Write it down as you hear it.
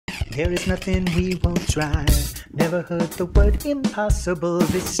There is nothing we won't try. Never heard the word impossible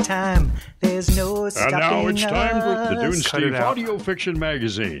this time. There's no stopping us. And now it's time for the Dunesteef Audio Fiction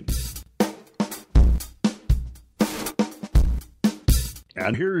Magazine.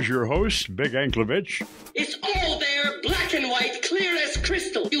 And here's your host, Big Anklevich. It's all there, black and white, clear as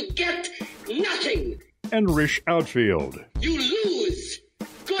crystal. You get nothing. And Rish Outfield. You lose.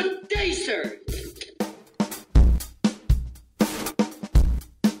 Good day, sir.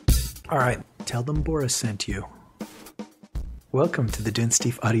 All right, tell them Boris sent you. Welcome to the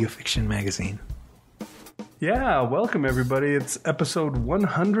Dunesteef Audio Fiction Magazine. Yeah, welcome everybody. It's episode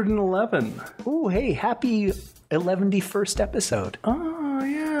 111. Oh, hey, happy 111st episode. Oh,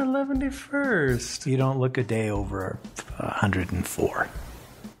 yeah, 111st. You don't look a day over 104.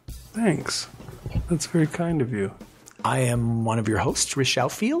 Thanks. That's very kind of you. I am one of your hosts, Rish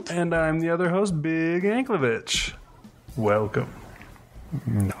Outfield. And I'm the other host, Big Anklevich. Welcome.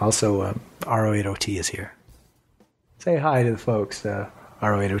 Also, RO8OT is here. Say hi to the folks,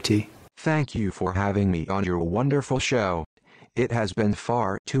 RO8OT. Thank you for having me on your wonderful show. It has been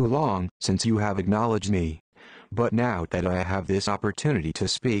far too long since you have acknowledged me. But now that I have this opportunity to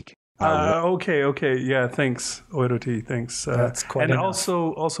speak... Okay. Yeah, thanks, OIT. Thanks. That's quite and enough.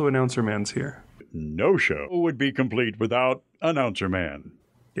 also Announcer Man's here. No show would be complete without Announcer Man.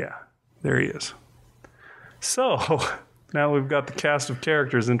 Yeah, there he is. So, now we've got the cast of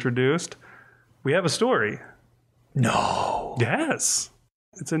characters introduced. We have a story. No. Yes.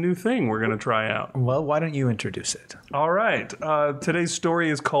 It's a new thing we're going to try out. Well, why don't you introduce it? All right. Today's story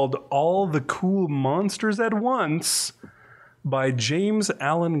is called All the Cool Monsters at Once by James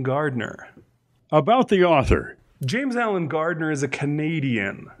Alan Gardner. About the author. James Alan Gardner is a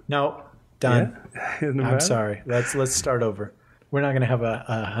Canadian. No, done. Yeah? I'm sorry. Let's start over. We're not going to have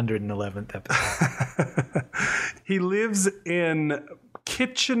a 111th episode. He lives in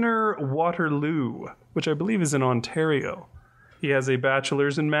Kitchener-Waterloo, which I believe is in Ontario. He has a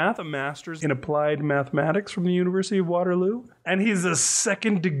bachelor's in math, a master's in applied mathematics from the University of Waterloo, and he's a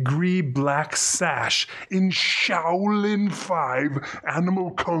second-degree black sash in Shaolin 5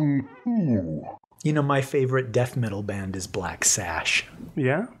 Animal Kung Fu. You know, my favorite death metal band is Black Sash.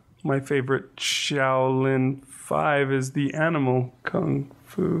 Yeah? My favorite Shaolin 5 is the Animal Kung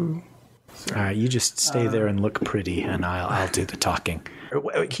Fu. All right, you just stay there and look pretty, and I'll do the talking.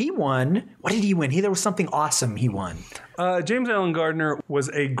 He won. What did he win? There was something awesome he won. James Alan Gardner was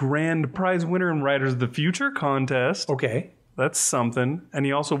a grand prize winner in Writers of the Future contest. Okay. That's something. And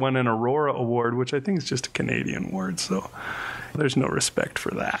he also won an Aurora Award, which I think is just a Canadian award, so there's no respect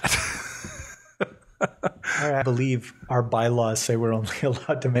for that. I believe our bylaws say we're only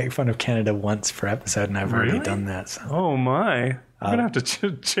allowed to make fun of Canada once per episode, and I've already done that. So. Oh, my. I'm going to have to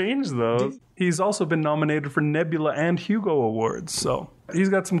change those. He's also been nominated for Nebula and Hugo Awards, so he's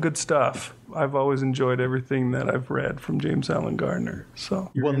got some good stuff. I've always enjoyed everything that I've read from James Alan Gardner.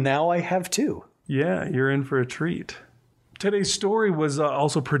 So well, now I have too. Yeah, you're in for a treat. Today's story was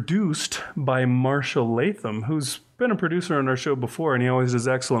also produced by Marshal Latham, who's been a producer on our show before, and he always does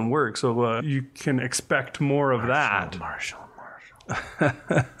excellent work, so you can expect more of that. Marshall.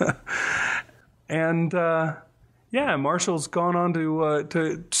 And... yeah, Marshall's gone on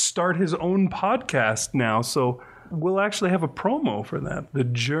to start his own podcast now, so we'll actually have a promo for that. The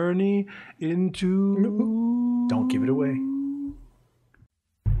Journey into... Don't give it away.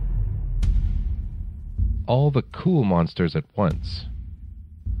 All the Cool Monsters at Once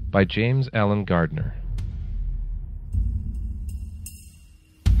by James Alan Gardner.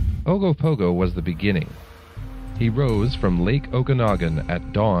 Ogopogo was the beginning. He rose from Lake Okanagan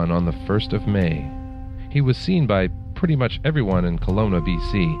at dawn on the 1st of May. He was seen by pretty much everyone in Kelowna,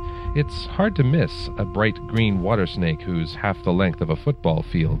 BC. It's hard to miss a bright green water snake who's half the length of a football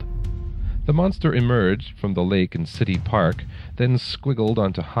field. The monster emerged from the lake in City Park, then squiggled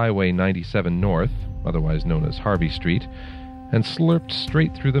onto Highway 97 North, otherwise known as Harvey Street, and slurped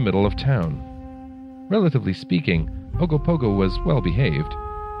straight through the middle of town. Relatively speaking, Ogopogo was well behaved.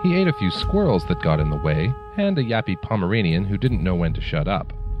 He ate a few squirrels that got in the way, and a yappy Pomeranian who didn't know when to shut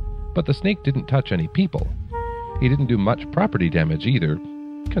up. But the snake didn't touch any people. He didn't do much property damage either,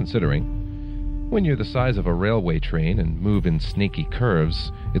 considering. When you're the size of a railway train and move in snaky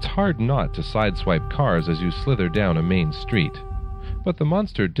curves, it's hard not to sideswipe cars as you slither down a main street. But the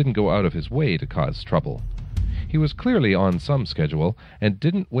monster didn't go out of his way to cause trouble. He was clearly on some schedule and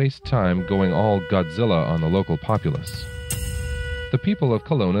didn't waste time going all Godzilla on the local populace. The people of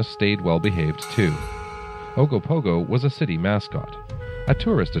Kelowna stayed well behaved too. Ogopogo was a city mascot. A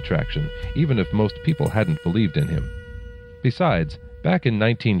tourist attraction, even if most people hadn't believed in him. Besides, Back in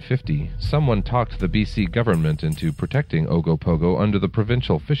 1950, someone talked the BC government into protecting Ogopogo under the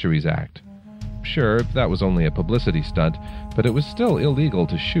Provincial Fisheries Act. Sure, that was only a publicity stunt, but it was still illegal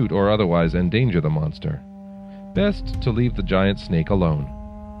to shoot or otherwise endanger the monster. Best to leave the giant snake alone.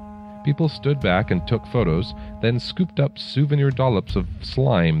 People stood back and took photos, then scooped up souvenir dollops of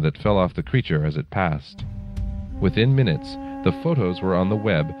slime that fell off the creature as it passed. Within minutes, the photos were on the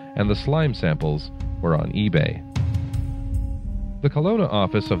web and the slime samples were on eBay. The Kelowna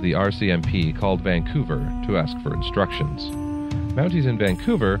office of the RCMP called Vancouver to ask for instructions. Mounties in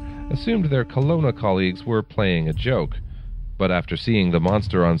Vancouver assumed their Kelowna colleagues were playing a joke, but after seeing the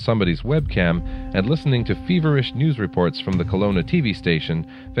monster on somebody's webcam and listening to feverish news reports from the Kelowna TV station,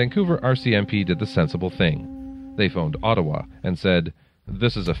 Vancouver RCMP did the sensible thing. They phoned Ottawa and said,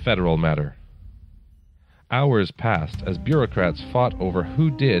 "This is a federal matter." Hours passed as bureaucrats fought over who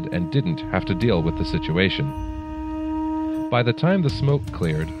did and didn't have to deal with the situation. By the time the smoke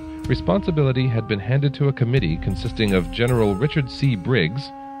cleared, responsibility had been handed to a committee consisting of General Richard C. Briggs,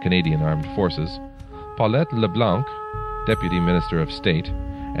 Canadian Armed Forces, Paulette LeBlanc, Deputy Minister of State,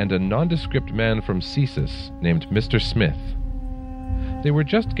 and a nondescript man from CSIS named Mr. Smith. They were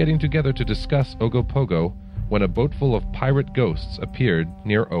just getting together to discuss Ogopogo when a boatful of pirate ghosts appeared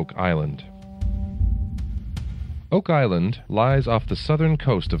near Oak Island. Oak Island lies off the southern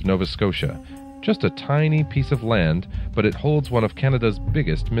coast of Nova Scotia, just a tiny piece of land, but it holds one of Canada's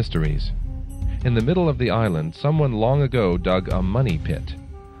biggest mysteries. In the middle of the island, someone long ago dug a money pit,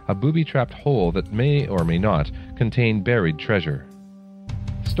 a booby-trapped hole that may or may not contain buried treasure.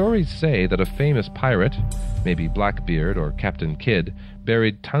 Stories say that a famous pirate, maybe Blackbeard or Captain Kidd,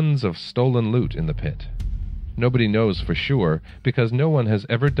 buried tons of stolen loot in the pit. Nobody knows for sure because no one has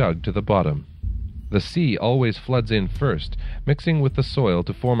ever dug to the bottom. The sea always floods in first, mixing with the soil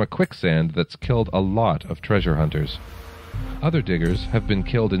to form a quicksand that's killed a lot of treasure hunters. Other diggers have been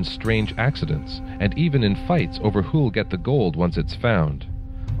killed in strange accidents, and even in fights over who'll get the gold once it's found.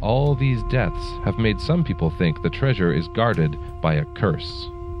 All these deaths have made some people think the treasure is guarded by a curse.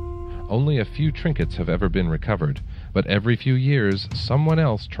 Only a few trinkets have ever been recovered, but every few years someone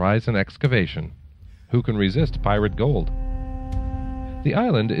else tries an excavation. Who can resist pirate gold? The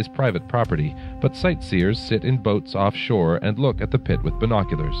island is private property, but sightseers sit in boats offshore and look at the pit with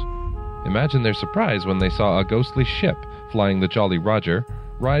binoculars. Imagine their surprise when they saw a ghostly ship flying the Jolly Roger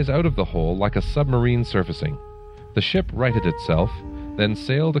rise out of the hole like a submarine surfacing. The ship righted itself, then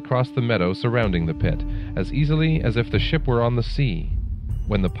sailed across the meadow surrounding the pit, as easily as if the ship were on the sea.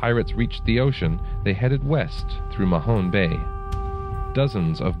 When the pirates reached the ocean, they headed west through Mahone Bay.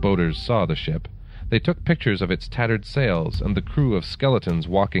 Dozens of boaters saw the ship. They took pictures of its tattered sails and the crew of skeletons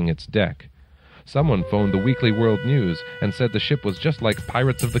walking its deck. Someone phoned the Weekly World News and said the ship was just like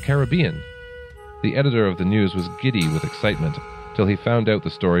Pirates of the Caribbean. The editor of the news was giddy with excitement till he found out the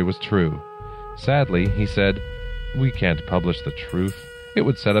story was true. Sadly, he said, "We can't publish the truth. It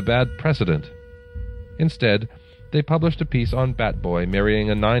would set a bad precedent." Instead, they published a piece on Bat Boy marrying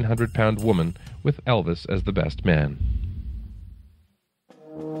a 900-pound woman with Elvis as the best man.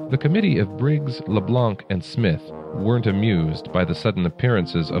 The committee of Briggs, LeBlanc, and Smith weren't amused by the sudden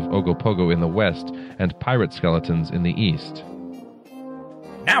appearances of Ogopogo in the west and pirate skeletons in the east.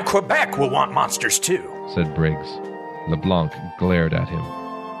 "Now Quebec will want monsters too," said Briggs. LeBlanc glared at him.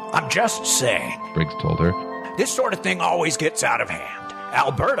 "I'm just saying," Briggs told her. "this sort of thing always gets out of hand.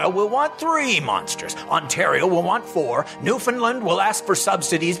 Alberta will want 3 monsters. Ontario will want 4. Newfoundland will ask for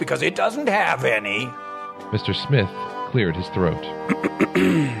subsidies because it doesn't have any." Mr. Smith cleared his throat.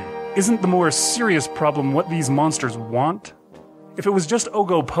 Isn't the more serious problem what these monsters want? If it was just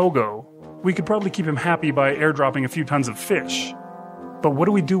Ogopogo, we could probably keep him happy by airdropping a few tons of fish. But what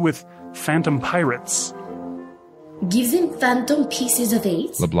do we do with phantom pirates? Give them phantom pieces of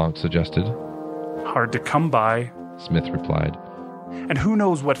eight? LeBlanc suggested. Hard to come by, Smith replied. And who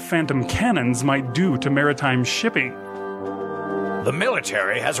knows what phantom cannons might do to maritime shipping? "The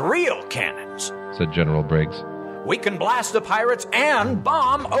military has real cannons," said General Briggs. "We can blast the pirates and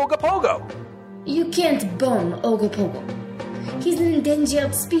bomb Ogopogo." You can't bomb Ogopogo. He's an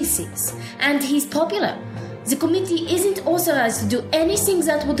endangered species, and he's popular. The committee isn't authorized to do anything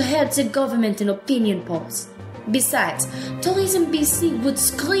that would hurt the government in opinion polls. Besides, Tourism BC would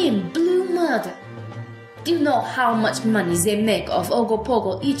scream blue murder. Do you know how much money they make off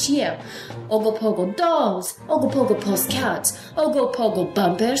Ogopogo each year? Ogopogo dolls, Ogopogo postcards, Ogopogo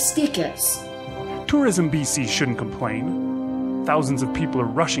bumper stickers. Tourism BC shouldn't complain. Thousands of people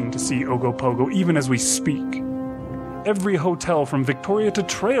are rushing to see Ogopogo even as we speak. Every hotel from Victoria to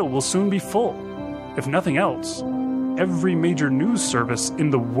Trail will soon be full. If nothing else, every major news service in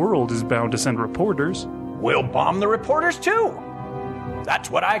the world is bound to send reporters. We'll bomb the reporters too. That's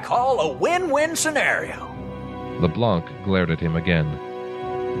what I call a win-win scenario. LeBlanc glared at him again.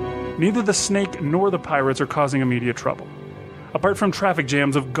 Neither the snake nor the pirates are causing immediate trouble, apart from traffic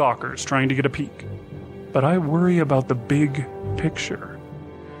jams of gawkers trying to get a peek. But I worry about the big picture.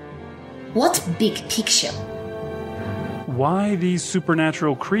 What big picture? Why these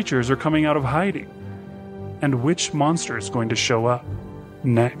supernatural creatures are coming out of hiding, and which monster is going to show up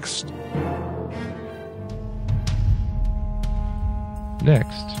next.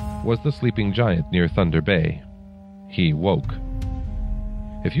 Next was the sleeping giant near Thunder Bay. He woke.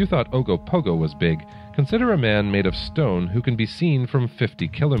 If you thought Ogopogo was big, consider a man made of stone who can be seen from 50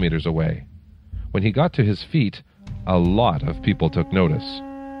 kilometers away. When he got to his feet, a lot of people took notice.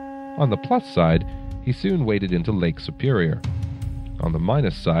 On the plus side, he soon waded into Lake Superior. On the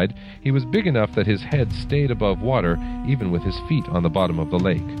minus side, he was big enough that his head stayed above water even with his feet on the bottom of the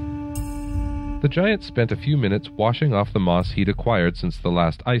lake. The giant spent a few minutes washing off the moss he'd acquired since the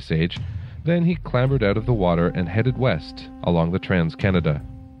last ice age. Then he clambered out of the water and headed west along the Trans-Canada.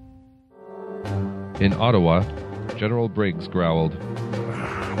 In Ottawa, General Briggs growled,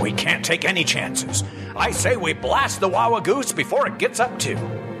 We can't take any chances. I say we blast the Wawagoose before it gets up to.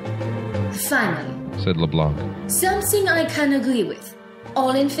 Finally, said LeBlanc. something I can agree with.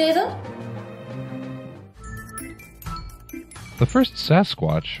 All in favor? The first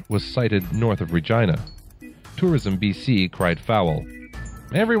Sasquatch was sighted north of Regina. Tourism BC cried foul.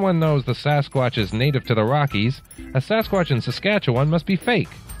 Everyone knows the Sasquatch is native to the Rockies. A Sasquatch in Saskatchewan must be fake.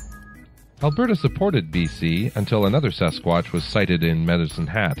 Alberta supported BC until another Sasquatch was sighted in Medicine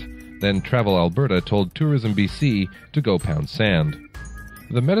Hat. Then Travel Alberta told Tourism BC to go pound sand.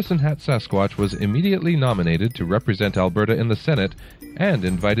 The Medicine Hat Sasquatch was immediately nominated to represent Alberta in the Senate and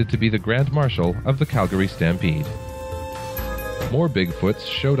invited to be the Grand Marshal of the Calgary Stampede. More Bigfoots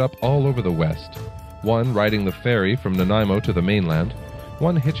showed up all over the West. One riding the ferry from Nanaimo to the mainland,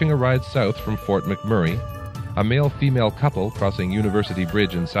 one hitching a ride south from Fort McMurray, a male-female couple crossing University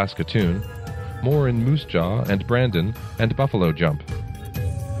Bridge in Saskatoon, more in Moose Jaw and Brandon and Buffalo Jump.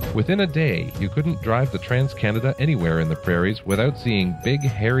 Within a day, you couldn't drive the Trans-Canada anywhere in the prairies without seeing big,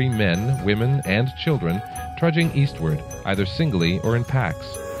 hairy men, women, and children trudging eastward, either singly or in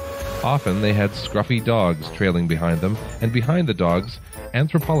packs. Often they had scruffy dogs trailing behind them, and behind the dogs,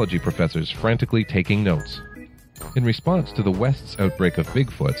 anthropology professors frantically taking notes. In response to the West's outbreak of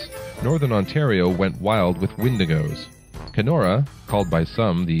Bigfoots, Northern Ontario went wild with Wendigos. Kenora, called by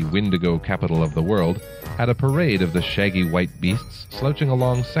some the Wendigo capital of the world, had a parade of the shaggy white beasts slouching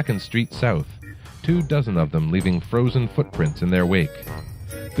along 2nd Street South, 24 of them leaving frozen footprints in their wake.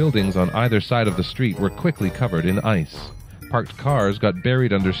 Buildings on either side of the street were quickly covered in ice. Parked cars got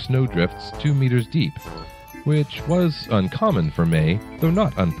buried under snowdrifts 2 meters deep, which was uncommon for May, though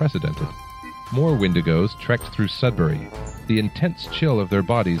not unprecedented. More Wendigos trekked through Sudbury. The intense chill of their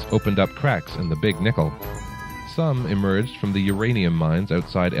bodies opened up cracks in the Big Nickel. Some emerged from the uranium mines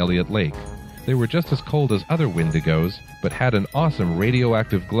outside Elliott Lake. They were just as cold as other Wendigos, but had an awesome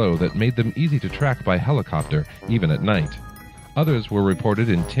radioactive glow that made them easy to track by helicopter, even at night. Others were reported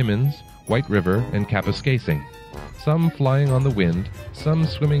in Timmins, White River, and Kapuskasing. Some flying on the wind, some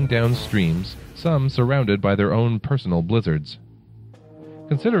swimming down streams, some surrounded by their own personal blizzards.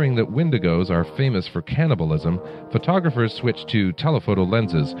 Considering that Wendigos are famous for cannibalism, photographers switched to telephoto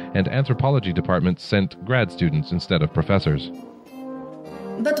lenses and anthropology departments sent grad students instead of professors.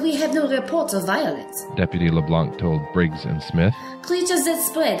 But we have no reports of violence. Deputy LeBlanc told Briggs and Smith. Creatures that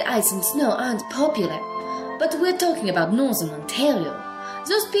spread ice and snow aren't popular. But we're talking about Northern Ontario.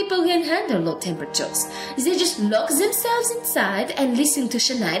 Those people can handle low temperatures. They just lock themselves inside and listen to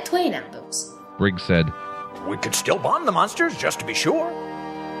Shania Twain albums. Briggs said, We could still bomb the monsters, just to be sure.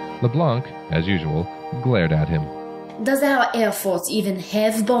 LeBlanc, as usual, glared at him. Does our Air Force even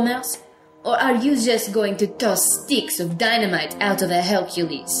have bombers? Or are you just going to toss sticks of dynamite out of a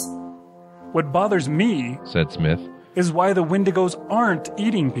Hercules? What bothers me, said Smith, is why the Wendigos aren't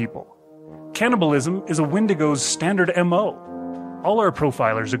eating people. Cannibalism is a Wendigo's standard MO. All our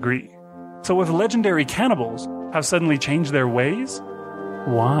profilers agree. So if legendary cannibals have suddenly changed their ways,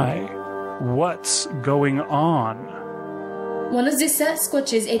 why? What's going on? One of the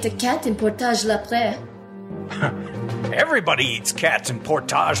Sasquatches ate a cat in Portage la Prairie. Everybody eats cats in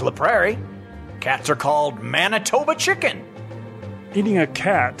Portage la Prairie. Cats are called Manitoba chicken. Eating a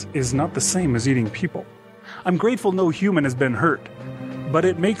cat is not the same as eating people. I'm grateful no human has been hurt, but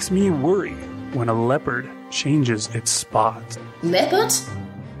it makes me worry when a leopard changes its spots. Leopards?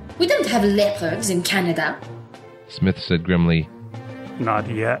 We don't have leopards in Canada. Smith said grimly. Not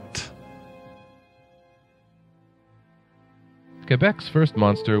yet. Quebec's first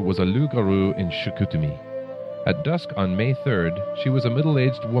monster was a loup-garou in Chicoutimi. At dusk on May 3rd, she was a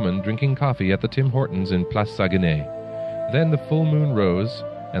middle-aged woman drinking coffee at the Tim Hortons in Place Saguenay. Then the full moon rose,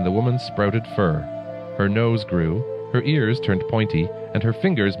 and the woman sprouted fur. Her nose grew, her ears turned pointy, and her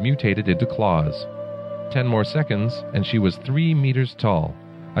fingers mutated into claws. 10 more seconds, and she was 3 meters tall,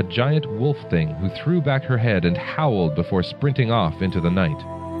 a giant wolf thing who threw back her head and howled before sprinting off into the night.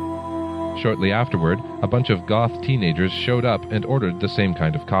 Shortly afterward, a bunch of goth teenagers showed up and ordered the same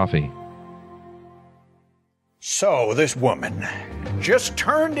kind of coffee. So this woman just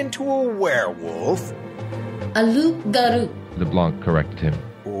turned into a werewolf. A loup-garou. LeBlanc corrected him.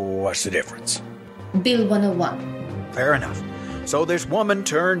 What's the difference? Bill 101. Fair enough. So this woman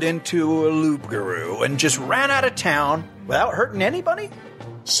turned into a loup-garou and just ran out of town without hurting anybody?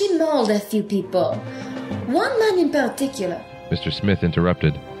 She mauled a few people. One man in particular. Mr. Smith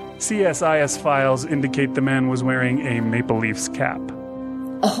interrupted. CSIS files indicate the man was wearing a Maple Leafs cap.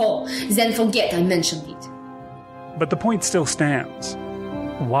 Oh, then forget I mentioned it. But the point still stands.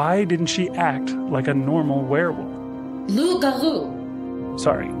 Why didn't she act like a normal werewolf? Loup-garou.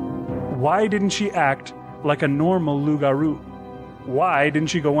 Sorry. Why didn't she act like a normal loup-garou? Why didn't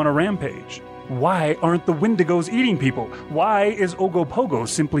she go on a rampage? Why aren't the Wendigos eating people? Why is Ogopogo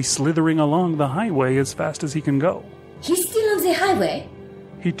simply slithering along the highway as fast as he can go? He's still on the highway.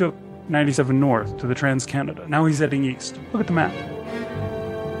 He took 97 north to the Trans-Canada. Now he's heading east. Look at the map.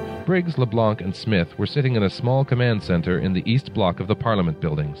 Briggs, LeBlanc, and Smith were sitting in a small command center in the east block of the Parliament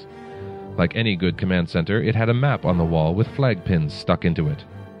buildings. Like any good command center, it had a map on the wall with flag pins stuck into it.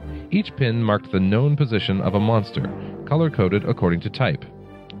 Each pin marked the known position of a monster, color-coded according to type.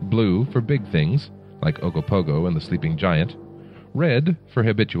 Blue for big things, like Ogopogo and the Sleeping Giant. Red for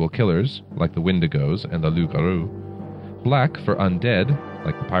habitual killers, like the Wendigos and the loup-garou. Black for undead,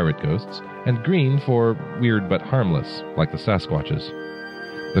 like the pirate ghosts. And green for weird but harmless, like the Sasquatches.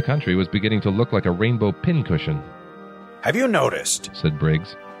 The country was beginning to look like a rainbow pincushion. Have you noticed, said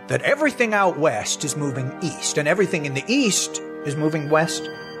Briggs, that everything out west is moving east and everything in the east is moving west?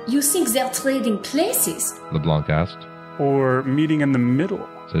 You think they're trading places? LeBlanc asked. Or meeting in the middle,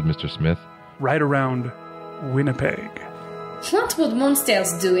 said Mr. Smith. Right around Winnipeg. What would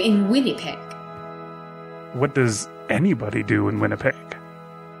monsters do in Winnipeg? What does anybody do in Winnipeg?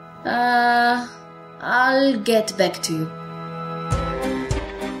 I'll get back to you.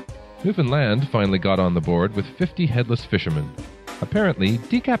 Newfoundland finally got on the board with 50 headless fishermen. Apparently,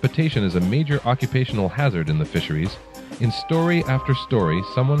 decapitation is a major occupational hazard in the fisheries. In story after story,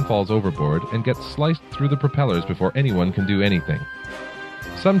 someone falls overboard and gets sliced through the propellers before anyone can do anything.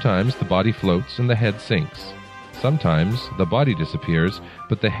 Sometimes the body floats and the head sinks. Sometimes the body disappears,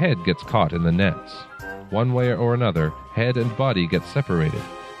 but the head gets caught in the nets. One way or another, head and body get separated.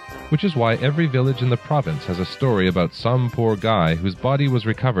 Which is why every village in the province has a story about some poor guy whose body was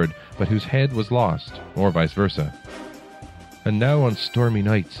recovered but whose head was lost, or vice versa. And now on stormy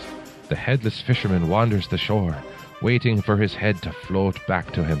nights, the headless fisherman wanders the shore, waiting for his head to float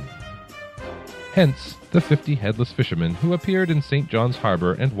back to him. Hence, the 50 headless fishermen who appeared in St. John's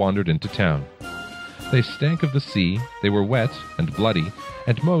Harbor and wandered into town. They stank of the sea, they were wet and bloody,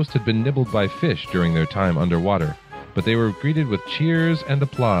 and most had been nibbled by fish during their time underwater. But they were greeted with cheers and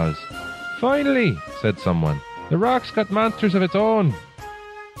applause. "Finally," said someone, "the rock's got monsters of its own."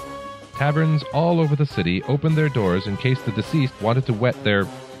 Taverns all over the city opened their doors in case the deceased wanted to wet their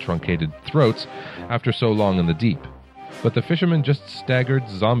truncated throats after so long in the deep. But the fishermen just staggered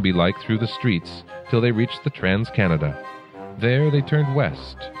zombie-like through the streets till they reached the Trans-Canada. There they turned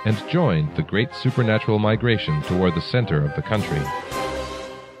west and joined the great supernatural migration toward the center of the country.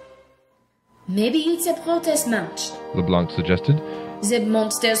 Maybe it's a protest march. LeBlanc suggested. The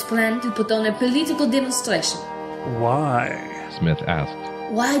monsters plan to put on a political demonstration. Why? Smith asked.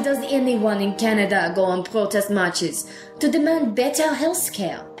 Why does anyone in Canada go on protest marches? To demand better health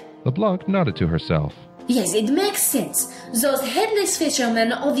care. LeBlanc nodded to herself. Yes, it makes sense. Those headless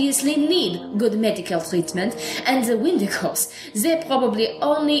fishermen obviously need good medical treatment, and the Wendigos, they probably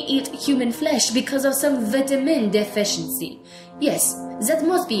only eat human flesh because of some vitamin deficiency. Yes, that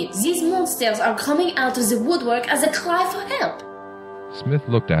must be it. These monsters are coming out of the woodwork as a cry for help. Smith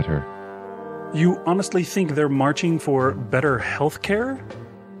looked at her. You honestly think they're marching for better health care?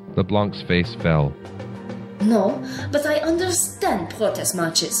 LeBlanc's face fell. No, but I understand protest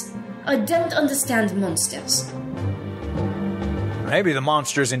marches. I don't understand monsters. Maybe the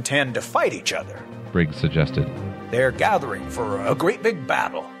monsters intend to fight each other, Briggs suggested. They're gathering for a great big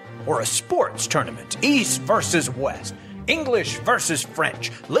battle, or a sports tournament, East versus West, English versus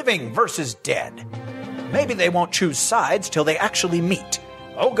French, living versus dead. Maybe they won't choose sides till they actually meet.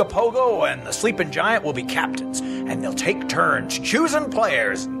 Ogopogo and the Sleeping Giant will be captains, and they'll take turns choosing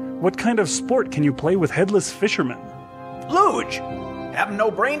players, What kind of sport can you play with headless fishermen? Luge! Having no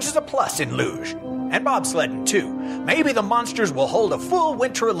brains is a plus in luge. And bobsledding, too. Maybe the monsters will hold a full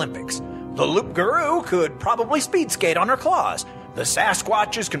Winter Olympics. The loup-garou could probably speed skate on her claws. The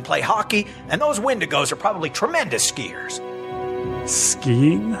Sasquatches can play hockey, and those Wendigos are probably tremendous skiers.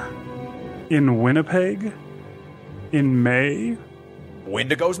 Skiing? In Winnipeg? In May?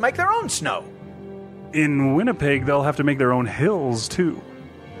 Wendigos make their own snow. In Winnipeg, they'll have to make their own hills, too.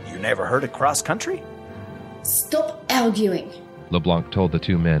 You never heard of cross-country? Stop arguing. LeBlanc told the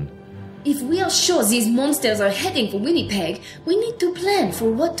two men. If we are sure these monsters are heading for Winnipeg, we need to plan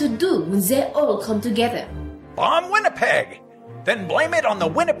for what to do when they all come together. Bomb Winnipeg! Then blame it on the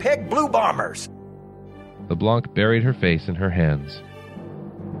Winnipeg Blue Bombers. LeBlanc buried her face in her hands.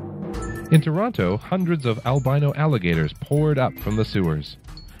 In Toronto, hundreds of albino alligators poured up from the sewers.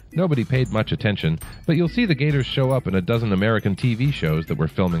 Nobody paid much attention, but you'll see the gators show up in a dozen American TV shows that were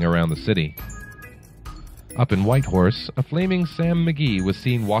filming around the city. Up in Whitehorse, a flaming Sam McGee was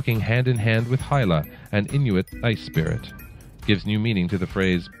seen walking hand in hand with Hyla, an Inuit ice spirit. Gives new meaning to the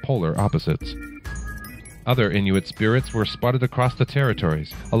phrase polar opposites. Other Inuit spirits were spotted across the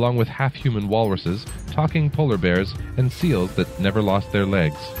territories, along with half-human walruses, talking polar bears, and seals that never lost their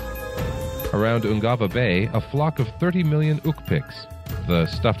legs. Around Ungava Bay, a flock of 30 million ukpiks, the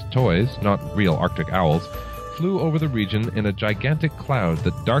stuffed toys, not real Arctic owls, flew over the region in a gigantic cloud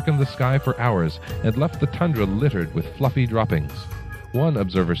that darkened the sky for hours and left the tundra littered with fluffy droppings. One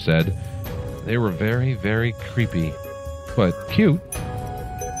observer said, "They were very, very creepy, but cute."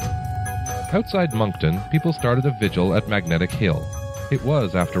 Outside Moncton, people started a vigil at Magnetic Hill. It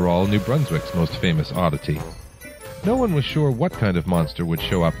was, after all, New Brunswick's most famous oddity. No one was sure what kind of monster would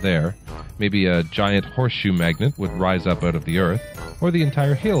show up there. Maybe a giant horseshoe magnet would rise up out of the earth, or the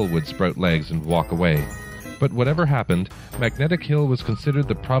entire hill would sprout legs and walk away. But whatever happened, Magnetic Hill was considered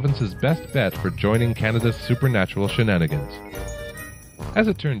the province's best bet for joining Canada's supernatural shenanigans. As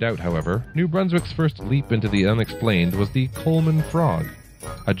it turned out, however, New Brunswick's first leap into the unexplained was the Coleman Frog,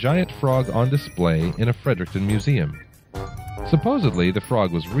 a giant frog on display in a Fredericton museum. Supposedly, the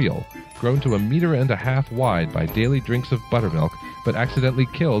frog was real, grown to 1.5 meters wide by daily drinks of buttermilk, but accidentally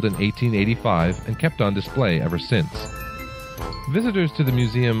killed in 1885 and kept on display ever since. Visitors to the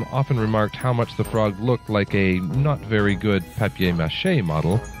museum often remarked how much the frog looked like a not very good papier-mâché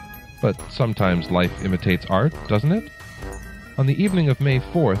model, but sometimes life imitates art, doesn't it? On the evening of May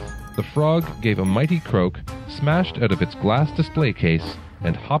 4th, the frog gave a mighty croak, smashed out of its glass display case,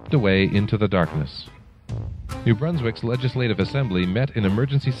 and hopped away into the darkness. New Brunswick's Legislative Assembly met in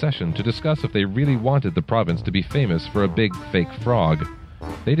emergency session to discuss if they really wanted the province to be famous for a big fake frog.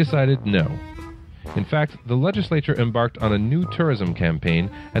 They decided no. In fact, the legislature embarked on a new tourism campaign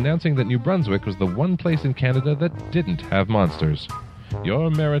announcing that New Brunswick was the one place in Canada that didn't have monsters. Your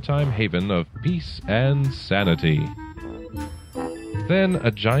maritime haven of peace and sanity. Then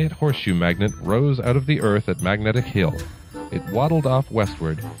a giant horseshoe magnet rose out of the earth at Magnetic Hill. It waddled off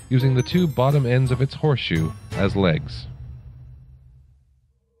westward, using the two bottom ends of its horseshoe as legs.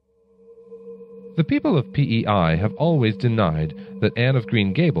 The people of PEI have always denied that Anne of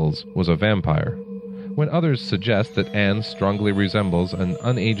Green Gables was a vampire. When others suggest that Anne strongly resembles an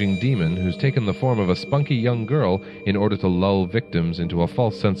unaging demon who's taken the form of a spunky young girl in order to lull victims into a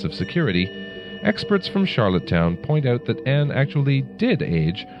false sense of security, experts from Charlottetown point out that Anne actually did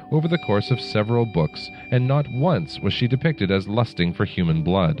age over the course of several books, and not once was she depicted as lusting for human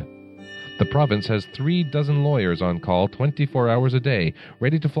blood. The province has 36 lawyers on call 24 hours a day,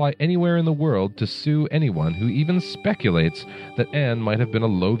 ready to fly anywhere in the world to sue anyone who even speculates that Anne might have been a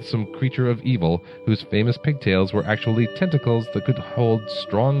loathsome creature of evil whose famous pigtails were actually tentacles that could hold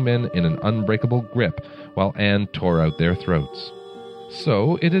strong men in an unbreakable grip while Anne tore out their throats.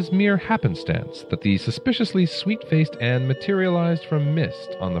 So it is mere happenstance that the suspiciously sweet-faced Anne materialized from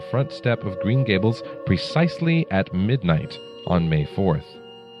mist on the front step of Green Gables precisely at midnight on May 4th.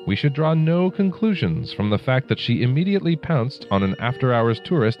 We should draw no conclusions from the fact that she immediately pounced on an after-hours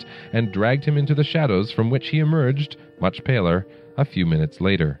tourist and dragged him into the shadows from which he emerged, much paler, a few minutes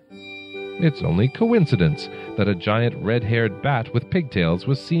later. It's only coincidence that a giant red-haired bat with pigtails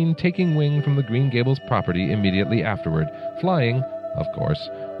was seen taking wing from the Green Gables property immediately afterward, flying, of course,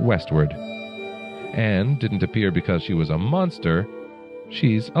 westward. Anne didn't appear because she was a monster.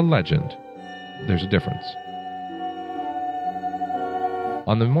 She's a legend. There's a difference.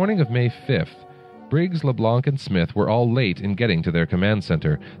 On the morning of May 5th, Briggs, LeBlanc, and Smith were all late in getting to their command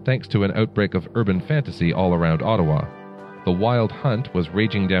center, thanks to an outbreak of urban fantasy all around Ottawa. The wild hunt was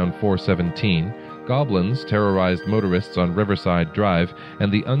raging down 417, goblins terrorized motorists on Riverside Drive,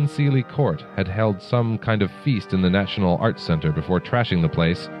 and the Unseelie Court had held some kind of feast in the National Arts Centre before trashing the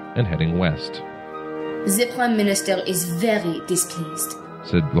place, and heading west. The Prime Minister is very displeased.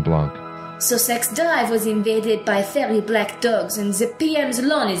 Said LeBlanc. Sussex Drive was invaded by fairy black dogs and the PM's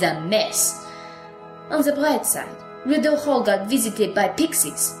lawn is a mess. On the bright side, Rideau Hall got visited by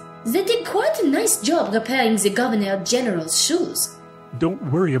pixies. They did quite a nice job repairing the Governor General's shoes.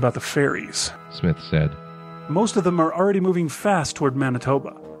 Don't worry about the fairies, Smith said. Most of them are already moving fast toward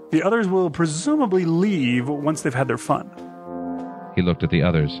Manitoba. The others will presumably leave once they've had their fun. He looked at the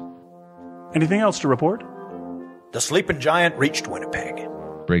others. Anything else to report? The sleeping giant reached Winnipeg.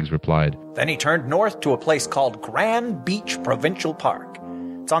 Briggs replied. Then he turned north to a place called Grand Beach Provincial Park.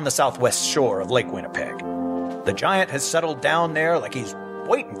 It's on the southwest shore of Lake Winnipeg. The giant has settled down there like he's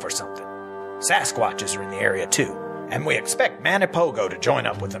waiting for something. Sasquatches are in the area too, and we expect Manipogo to join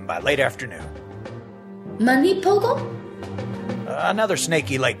up with him by late afternoon. Manipogo? Another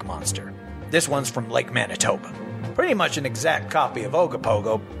snaky lake monster. This one's from Lake Manitoba. Pretty much an exact copy of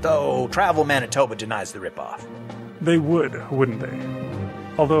Ogopogo, though Travel Manitoba denies the ripoff. They would, wouldn't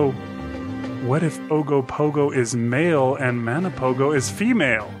they? Although, what if Ogopogo is male and Manipogo is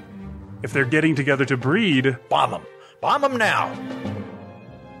female? If they're getting together to breed... Bomb them! Bomb them now!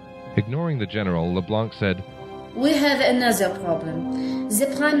 Ignoring the general, LeBlanc said, We have another problem.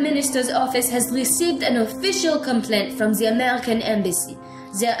 The Prime Minister's office has received an official complaint from the American Embassy.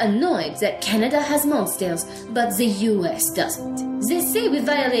 They're annoyed that Canada has monsters, but the US doesn't. They say we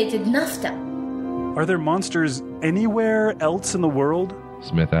violated NAFTA. Are there monsters anywhere else in the world?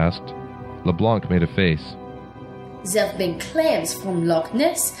 Smith asked. LeBlanc made a face. There have been claims from Loch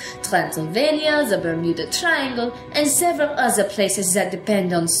Ness, Transylvania, the Bermuda Triangle, and several other places that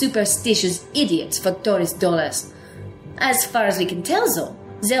depend on superstitious idiots for tourist dollars. As far as we can tell, though,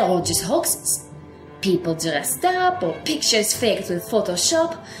 they're all just hoaxes. People dressed up or pictures faked with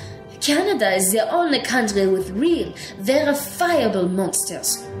Photoshop. Canada is the only country with real, verifiable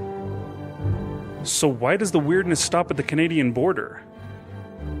monsters. So why does the weirdness stop at the Canadian border?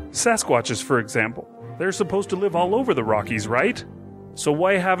 Sasquatches, for example. They're supposed to live all over the Rockies, right? So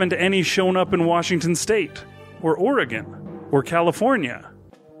why haven't any shown up in Washington State? Or Oregon? Or California?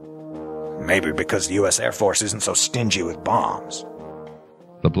 Maybe because the U.S. Air Force isn't so stingy with bombs.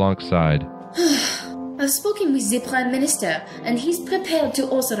 LeBlanc sighed. I've spoken with the Prime Minister, and he's prepared to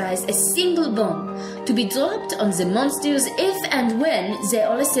authorize a single bomb to be dropped on the monsters if and when they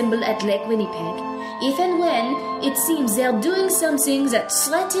all assemble at Lake Winnipeg. If and when it seems they're doing something that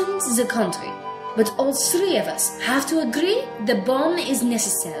threatens the country. But all three of us have to agree the bomb is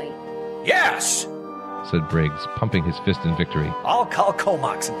necessary. Yes! Said Briggs, pumping his fist in victory. I'll call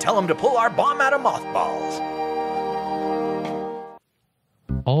Comox and tell him to pull our bomb out of mothballs.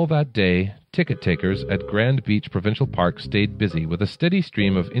 All that day, ticket takers at Grand Beach Provincial Park stayed busy with a steady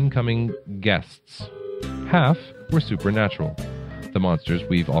stream of incoming guests. Half were supernatural. The monsters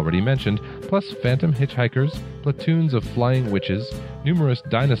we've already mentioned, plus phantom hitchhikers, platoons of flying witches, numerous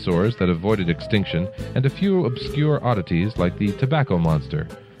dinosaurs that avoided extinction, and a few obscure oddities like the tobacco monster,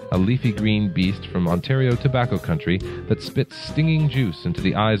 a leafy green beast from Ontario tobacco country that spits stinging juice into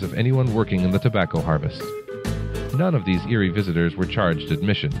the eyes of anyone working in the tobacco harvest. None of these eerie visitors were charged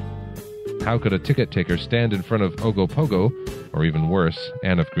admission. How could a ticket taker stand in front of Ogopogo, or even worse,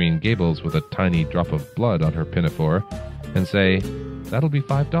 Anne of Green Gables with a tiny drop of blood on her pinafore, and say, "That'll be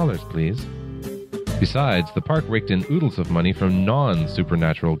 $5, please"? Besides, the park raked in oodles of money from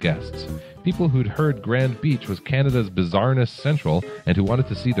non-supernatural guests, people who'd heard Grand Beach was Canada's bizarreness central and who wanted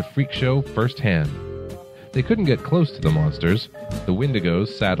to see the freak show firsthand. They couldn't get close to the monsters. The Wendigos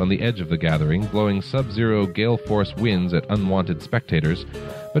sat on the edge of the gathering, blowing sub-zero gale-force winds at unwanted spectators,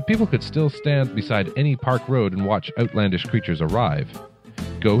 but people could still stand beside any park road and watch outlandish creatures arrive.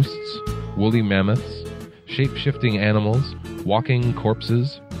 Ghosts, woolly mammoths, shape-shifting animals, walking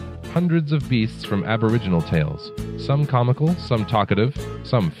corpses, hundreds of beasts from Aboriginal tales, some comical, some talkative,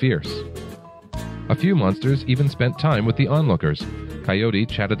 some fierce. A few monsters even spent time with the onlookers. Coyote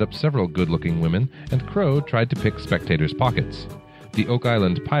chatted up several good-looking women, and Crow tried to pick spectators' pockets. The Oak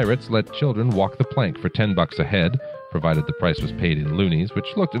Island Pirates let children walk the plank for $10 a head, provided the price was paid in loonies,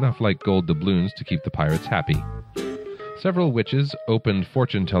 which looked enough like gold doubloons to keep the pirates happy. Several witches opened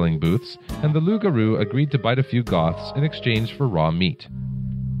fortune-telling booths, and the Loup-garou agreed to bite a few goths in exchange for raw meat.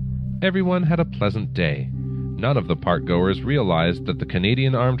 Everyone had a pleasant day. None of the park-goers realized that the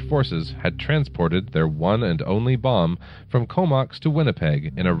Canadian Armed Forces had transported their one and only bomb from Comox to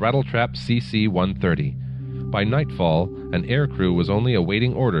Winnipeg in a rattletrap CC-130. By nightfall, an air crew was only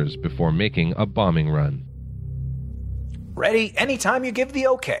awaiting orders before making a bombing run. Ready anytime you give the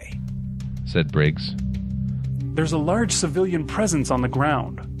okay, said Briggs. There's a large civilian presence on the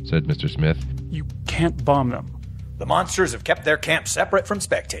ground, said Mr. Smith. You can't bomb them. The monsters have kept their camp separate from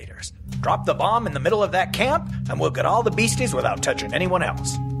spectators. Drop the bomb in the middle of that camp, and we'll get all the beasties without touching anyone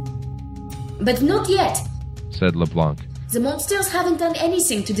else. But not yet, said LeBlanc. The monsters haven't done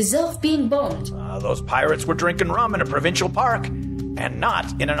anything to deserve being bombed. Those pirates were drinking rum in a provincial park, and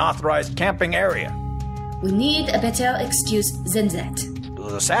not in an authorized camping area. We need a better excuse than that.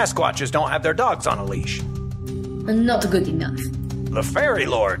 The Sasquatches don't have their dogs on a leash. Not good enough. The fairy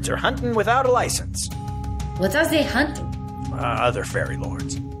lords are hunting without a license. What are they hunting? Other fairy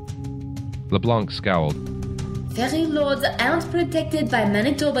lords. LeBlanc scowled. Fairy lords aren't protected by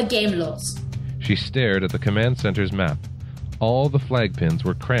Manitoba game laws. She stared at the command center's map. All the flag pins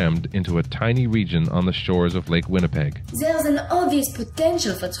were crammed into a tiny region on the shores of Lake Winnipeg. There's an obvious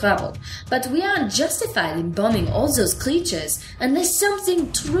potential for trouble, but we aren't justified in bombing all those creatures unless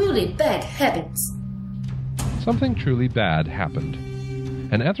something truly bad happens. Something truly bad happened.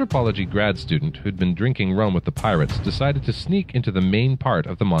 An anthropology grad student who'd been drinking rum with the pirates decided to sneak into the main part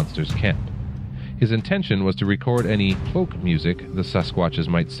of the monsters' camp. His intention was to record any folk music the Sasquatches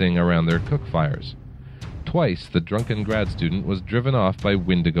might sing around their cook fires. Twice, the drunken grad student was driven off by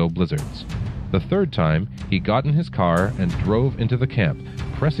Wendigo blizzards. The third time, he got in his car and drove into the camp,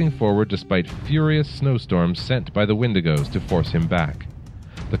 pressing forward despite furious snowstorms sent by the Wendigos to force him back.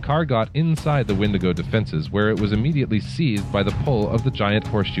 The car got inside the Wendigo defenses, where it was immediately seized by the pull of the giant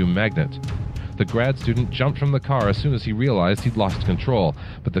horseshoe magnet. The grad student jumped from the car as soon as he realized he'd lost control,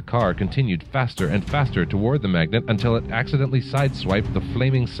 but the car continued faster and faster toward the magnet until it accidentally sideswiped the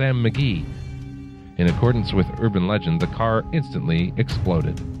flaming Sam McGee. In accordance with urban legend, the car instantly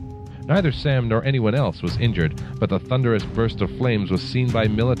exploded. Neither Sam nor anyone else was injured, but the thunderous burst of flames was seen by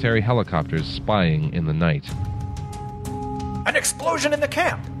military helicopters spying in the night. An explosion in the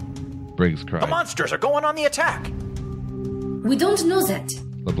camp! Briggs cried. The monsters are going on the attack! We don't know that,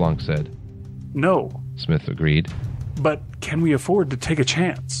 LeBlanc said. No, Smith agreed. but can we afford to take a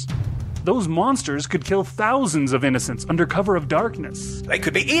chance? Those monsters could kill thousands of innocents under cover of darkness. They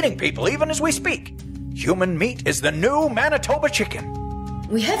could be eating people even as we speak. Human meat is the new Manitoba chicken.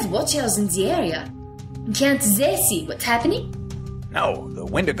 We have watchers in the area. Can't they see what's happening? No, the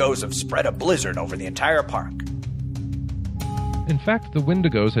Wendigos have spread a blizzard over the entire park. In fact, the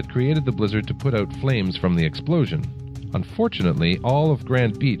Wendigos had created the blizzard to put out flames from the explosion. Unfortunately, all of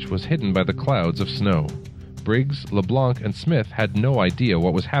Grand Beach was hidden by the clouds of snow. Briggs, LeBlanc, and Smith had no idea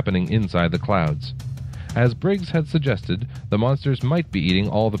what was happening inside the clouds. As Briggs had suggested, the monsters might be eating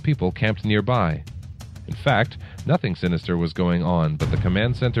all the people camped nearby. In fact, nothing sinister was going on, but the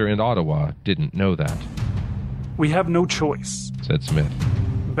command center in Ottawa didn't know that. We have no choice, said Smith.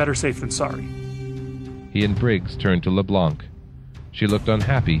 Better safe than sorry. He and Briggs turned to LeBlanc. She looked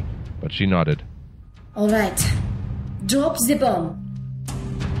unhappy, but she nodded. All right. Drop the bomb.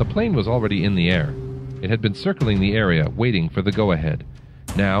 The plane was already in the air. It had been circling the area, waiting for the go-ahead.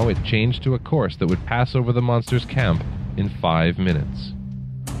 Now it changed to a course that would pass over the monsters' camp in 5 minutes.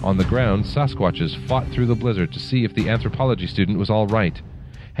 On the ground, Sasquatches fought through the blizzard to see if the anthropology student was all right.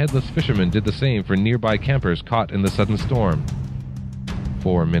 Headless fishermen did the same for nearby campers caught in the sudden storm.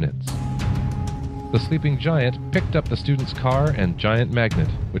 4 minutes. The sleeping giant picked up the student's car and giant magnet,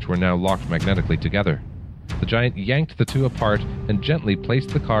 which were now locked magnetically together. The giant yanked the two apart and gently placed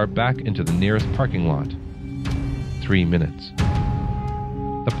the car back into the nearest parking lot. 3 minutes.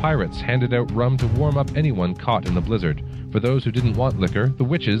 The pirates handed out rum to warm up anyone caught in the blizzard. For those who didn't want liquor, the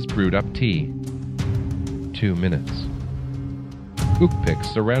witches brewed up tea. 2 minutes.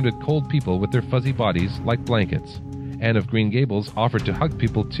 Oogpicks surrounded cold people with their fuzzy bodies like blankets. Anne of Green Gables offered to hug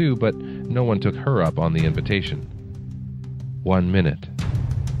people too, but no one took her up on the invitation. 1 minute.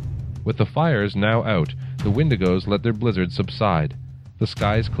 With the fires now out, the Wendigos let their blizzard subside. The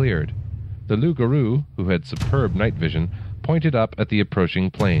skies cleared. The loup-garou, who had superb night vision, pointed up at the approaching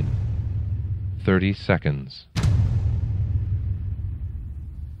plane. 30 seconds.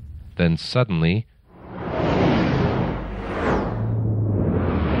 Then suddenly,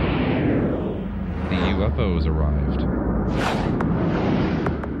 the UFOs arrived.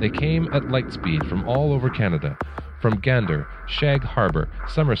 They came at light speed from all over Canada. From Gardner, Shag Harbour,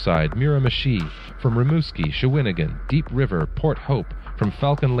 Summerside, Miramichi, from Rimouski, Shawinigan, Deep River, Port Hope, from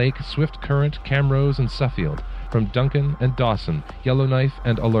Falcon Lake, Swift Current, Camrose and Suffield, from Duncan and Dawson, Yellowknife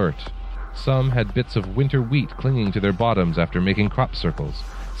and Alert. Some had bits of winter wheat clinging to their bottoms after making crop circles.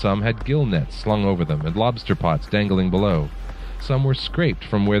 Some had gill nets slung over them and lobster pots dangling below. Some were scraped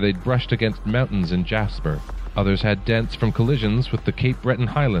from where they'd brushed against mountains in Jasper. Others had dents from collisions with the Cape Breton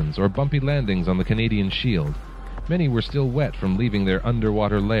Highlands or bumpy landings on the Canadian Shield. Many were still wet from leaving their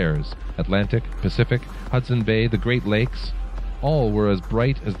underwater lairs: Atlantic, Pacific, Hudson Bay, the Great Lakes. All were as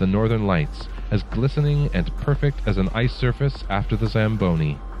bright as the northern lights, as glistening and perfect as an ice surface after the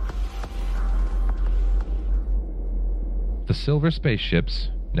Zamboni. The silver spaceships,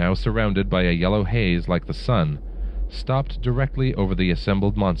 now surrounded by a yellow haze like the sun, stopped directly over the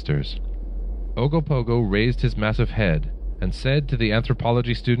assembled monsters. Ogopogo raised his massive head and said to the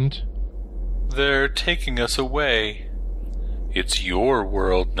anthropology student, "They're taking us away. It's your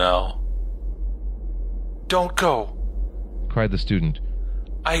world now." "Don't go," cried the student.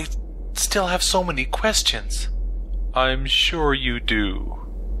 "I still have so many questions." "I'm sure you do,"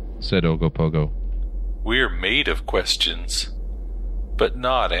 said Ogopogo. "We're made of questions, but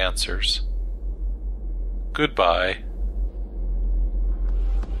not answers. Goodbye."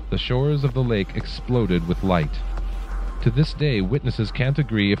 The shores of the lake exploded with light. To this day, witnesses can't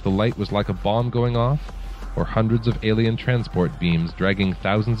agree if the light was like a bomb going off, or hundreds of alien transport beams dragging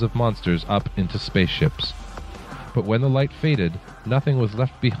thousands of monsters up into spaceships. But when the light faded, nothing was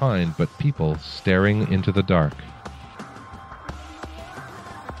left behind but people staring into the dark.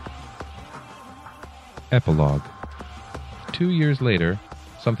 Epilogue. 2 years later,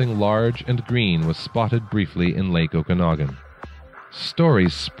 something large and green was spotted briefly in Lake Okanagan.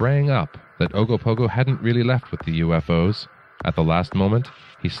 Stories sprang up that Ogopogo hadn't really left with the UFOs. At the last moment,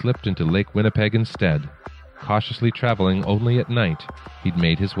 he slipped into Lake Winnipeg instead. Cautiously traveling only at night, he'd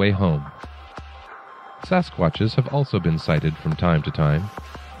made his way home. Sasquatches have also been sighted from time to time,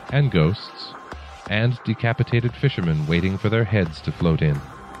 and ghosts, and decapitated fishermen waiting for their heads to float in.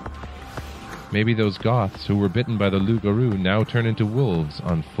 Maybe those goths who were bitten by the loup-garou now turn into wolves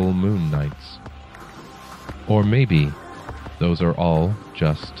on full moon nights. Or maybe those are all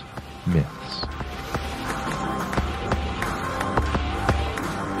just myths.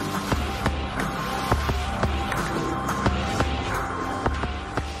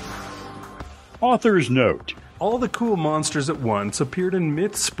 Author's note. All the Cool Monsters at Once appeared in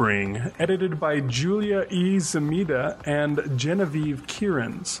Mythspring, edited by Julia E. Zamida and Genevieve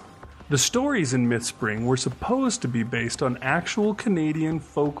Kierans. The stories in Mythspring were supposed to be based on actual Canadian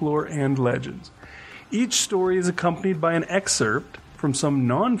folklore and legends. Each story is accompanied by an excerpt from some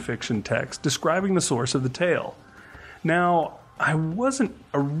non-fiction text describing the source of the tale. Now, I wasn't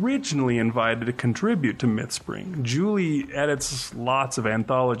originally invited to contribute to Mythspring. Julie edits lots of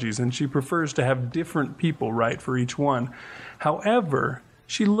anthologies, and she prefers to have different people write for each one. However,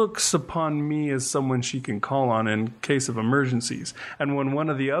 she looks upon me as someone she can call on in case of emergencies. And when one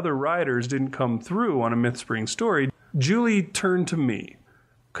of the other writers didn't come through on a Mythspring story, Julie turned to me.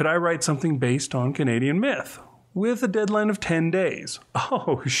 Could I write something based on Canadian myth, with a deadline of 10 days?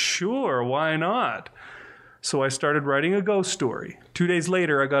 Oh, sure, why not? So I started writing a ghost story. 2 days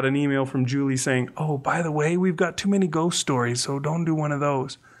later, I got an email from Julie saying, "Oh, by the way, we've got too many ghost stories, so don't do one of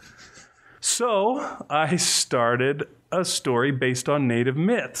those." So I started a story based on native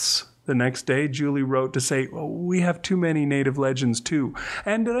myths. The next day, Julie wrote to say, "Oh, we have too many native legends too.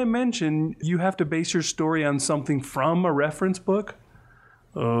 And did I mention you have to base your story on something from a reference book?"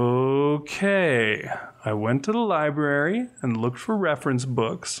 Okay. I went to the library and looked for reference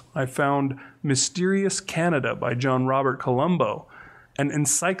books. I found Mysterious Canada by John Robert Colombo, an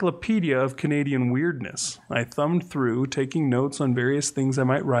encyclopedia of Canadian weirdness. I thumbed through, taking notes on various things I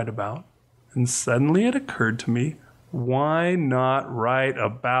might write about. And suddenly it occurred to me, why not write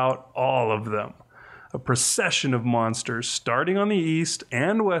about all of them? A procession of monsters starting on the east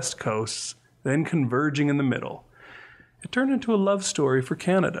and west coasts, then converging in the middle. It turned into a love story for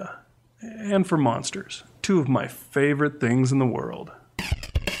Canada and for monsters, two of my favorite things in the world.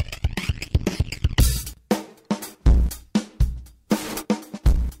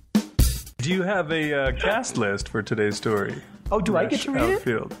 Do you have a cast list for today's story? Oh, do I get to read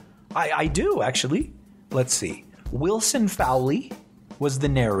Outfield? it? I do, actually. Let's see. Wilson Fowlie was the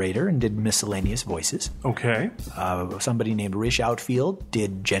narrator and did miscellaneous voices. Okay. Somebody named Rish Outfield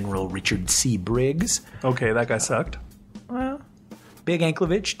did General Richard C. Briggs. Okay, that guy sucked. Well, Big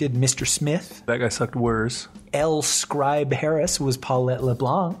Anklevich did Mr. Smith. That guy sucked worse. L. Scribe Harris was Paulette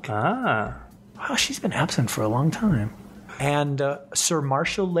LeBlanc. Ah. Wow, she's been absent for a long time. And Sir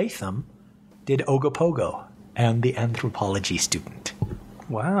Marshal Latham did Ogopogo and the anthropology student.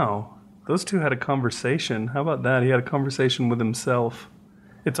 Wow. Those two had a conversation. How about that? He had a conversation with himself.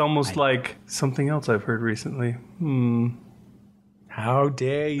 It's almost like something else I've heard recently. How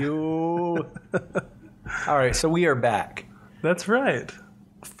dare you? All right, so we are back. That's right.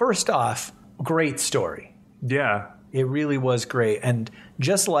 First off, great story. Yeah. It really was great. And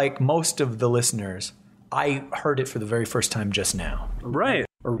just like most of the listeners, I heard it for the very first time just now. Right.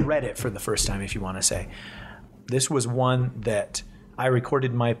 Or read it for the first time, if you want to say. This was one that I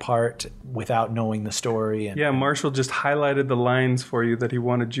recorded my part without knowing the story. And, yeah, Marshall just highlighted the lines for you that he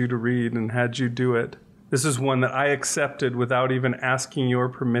wanted you to read and had you do it. This is one that I accepted without even asking your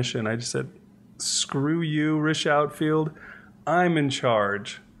permission. I just said, screw you, Rish Outfield. I'm in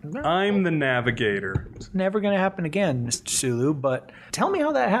charge. I'm the navigator. It's never going to happen again, Mr. Sulu, but tell me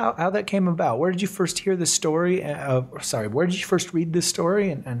how that came about. Where did you first hear this story? Where did you first read this story?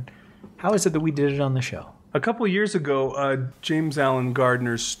 And how is it that we did it on the show? A couple years ago, James Allen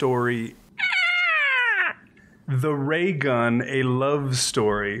Gardner's story, The Ray Gun, A Love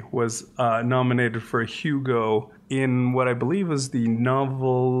Story, was nominated for a Hugo in what I believe was the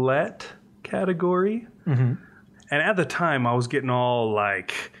novelette category. Mm-hmm. And at the time, I was getting all,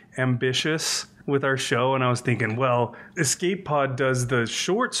 ambitious with our show, and I was thinking, well, Escape Pod does the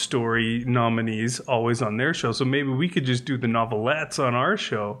short story nominees always on their show, so maybe we could just do the novelettes on our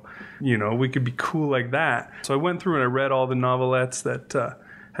show. You know, we could be cool like that. So I went through and I read all the novelettes that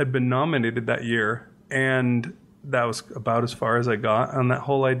had been nominated that year, and that was about as far as I got on that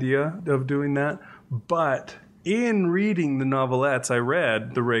whole idea of doing that. But in reading the novelettes, I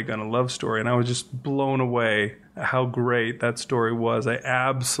read The Ray Gun, A Love Story, and I was just blown away at how great that story was. I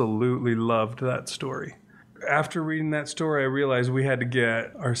absolutely loved that story. After reading that story, I realized we had to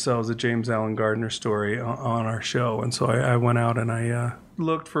get ourselves a James Allen Gardner story on our show, and so I went out and I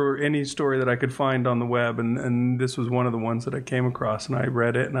looked for any story that I could find on the web, and this was one of the ones that I came across, and I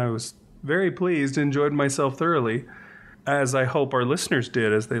read it, and I was very pleased, enjoyed myself thoroughly, as I hope our listeners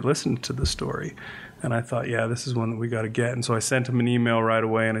did as they listened to the story. And I thought, yeah, this is one that we got to get. And so I sent him an email right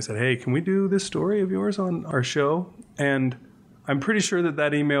away, and I said, hey, can we do this story of yours on our show? And I'm pretty sure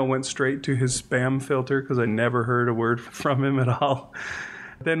that email went straight to his spam filter because I never heard a word from him at all.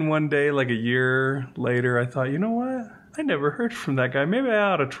 Then one day, like a year later, I thought, you know what? I never heard from that guy. Maybe I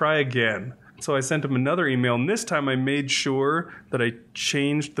ought to try again. So I sent him another email, and this time I made sure that I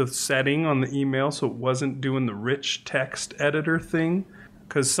changed the setting on the email so it wasn't doing the rich text editor thing.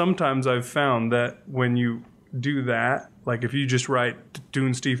 Because sometimes I've found that when you do that, like if you just write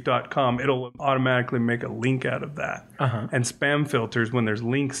Dunesteef.com, it'll automatically make a link out of that. Uh-huh. And spam filters, when there's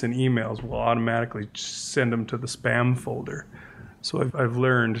links in emails, will automatically send them to the spam folder. So I've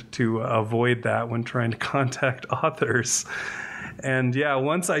learned to avoid that when trying to contact authors. And yeah,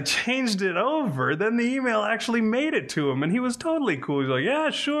 once I changed it over, then the email actually made it to him. And he was totally cool. He's like, yeah,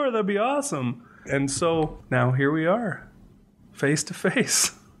 sure, that'd be awesome. And so now here we are. Face to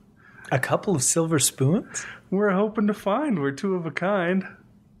face. A couple of silver spoons? We're hoping to find. We're two of a kind.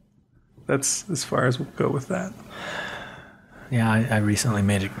 That's as far as we'll go with that. Yeah, I recently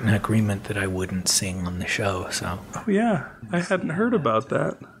made an agreement that I wouldn't sing on the show, so. Oh, yeah. I hadn't heard about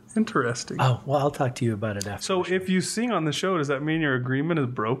that. Interesting. Oh, well, I'll talk to you about it after. So if you sing on the show, does that mean your agreement is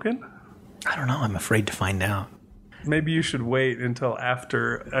broken? I don't know. I'm afraid to find out. Maybe you should wait until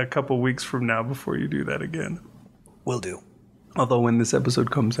after a couple weeks from now before you do that again. Will do. Although when this episode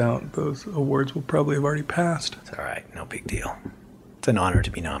comes out, those awards will probably have already passed. It's all right. No big deal. It's an honor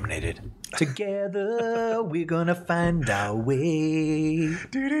to be nominated. Together, we're gonna find our way.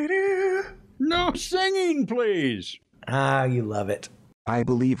 Do-do-do. No singing, please. Ah, you love it. I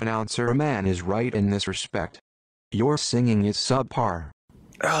believe Announcer Man is right in this respect. Your singing is subpar.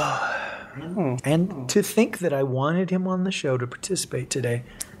 And to think that I wanted him on the show to participate today.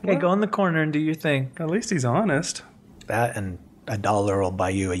 Hey, go in the corner and do your thing. At least he's honest. That and $1 will buy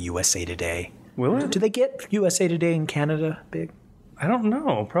you a USA Today. Will it? Do they get USA Today in Canada big? I don't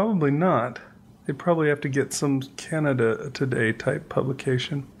know. Probably not. They probably have to get some Canada Today type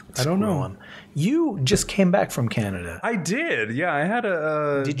publication. I don't know. You just came back from Canada. I did. Yeah, I had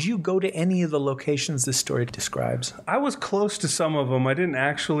a... Did you go to any of the locations this story describes? I was close to some of them. I didn't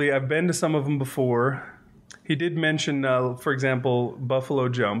actually... I've been to some of them before. He did mention, for example, Buffalo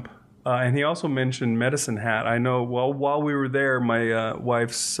Jump. And he also mentioned Medicine Hat. I know, well, while we were there, my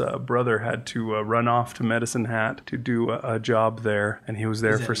wife's brother had to run off to Medicine Hat to do a job there, and he was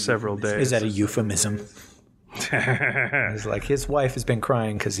there for several days. Is that a euphemism? It's like his wife has been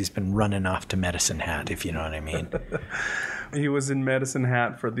crying because he's been running off to Medicine Hat, if you know what I mean. He was in Medicine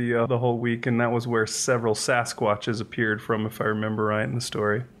Hat for the whole week, and that was where several Sasquatches appeared from, if I remember right in the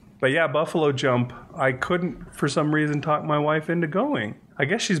story. But yeah, Buffalo Jump, I couldn't, for some reason, talk my wife into going. I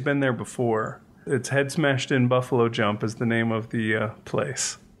guess she's been there before. It's Head Smashed In Buffalo Jump is the name of the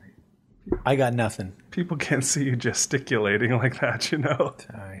place. I got nothing. People can't see you gesticulating like that, you know.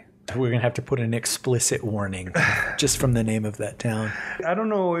 Sorry. We're going to have to put an explicit warning just from the name of that town. I don't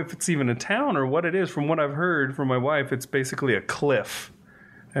know if it's even a town or what it is. From what I've heard from my wife, it's basically a cliff.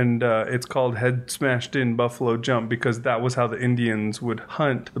 And it's called Head Smashed In Buffalo Jump because that was how the Indians would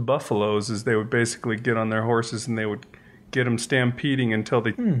hunt the buffaloes, is they would basically get on their horses and they would get them stampeding until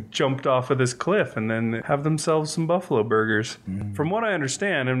they jumped off of this cliff and then have themselves some buffalo burgers. From what I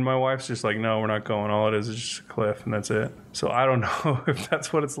understand, and my wife's just like, no, we're not going. All it is just a cliff and that's it. So I don't know if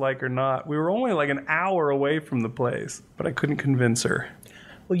that's what it's like or not. We were only like an hour away from the place, but I couldn't convince her.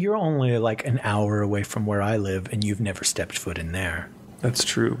 Well, you're only like an hour away from where I live, and you've never stepped foot in there. That's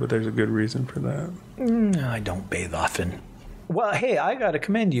true, but there's a good reason for that. I don't bathe often. Well, hey, I got to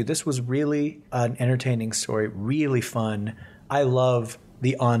commend you. This was really an entertaining story, really fun. I love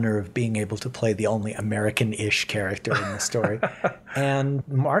the honor of being able to play the only American-ish character in the story. And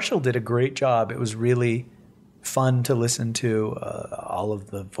Marshall did a great job. It was really fun to listen to. All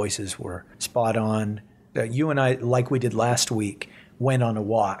of the voices were spot on. You and I, like we did last week, went on a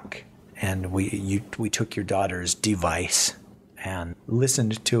walk, and we took your daughter's device and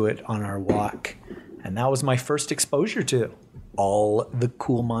listened to it on our walk. And that was my first exposure to all the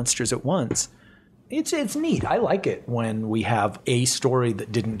cool monsters at once. It's neat. I like it when we have a story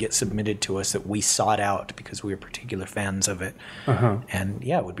that didn't get submitted to us that we sought out because we were particular fans of it. And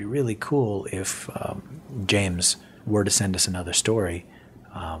yeah, it would be really cool if James were to send us another story.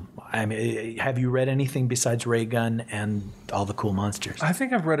 I mean, have you read anything besides Ray Gun and all the cool monsters? I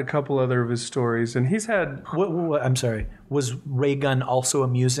think I've read a couple other of his stories, and he's had... What, I'm sorry. Was Ray Gun also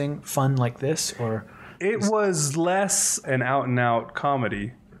amusing, fun like this, or... It was less an out-and-out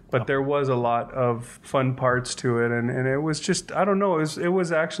comedy, but there was a lot of fun parts to it, and it was just, I don't know, it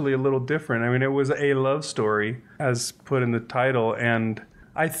was actually a little different. I mean, it was a love story, as put in the title, and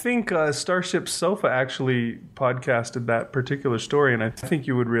I think Starship Sofa actually podcasted that particular story, and I think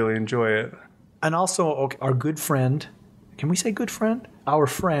you would really enjoy it. And also, our good friend, can we say good friend? Our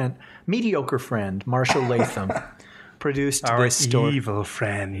friend, mediocre friend, Marshal Latham, produced this story. Our evil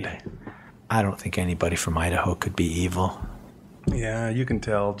friend. I don't think anybody from Idaho could be evil. Yeah, you can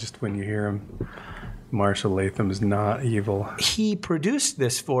tell just when you hear him. Marshal Latham is not evil. He produced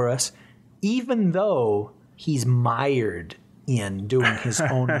this for us, even though he's mired in doing his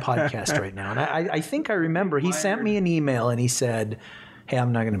own podcast right now. And I think I remember he sent me an email and he said, hey,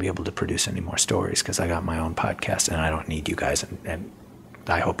 I'm not going to be able to produce any more stories because I got my own podcast and I don't need you guys. And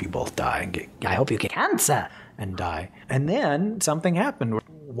I hope you both die. I hope you get cancer and die. And then something happened.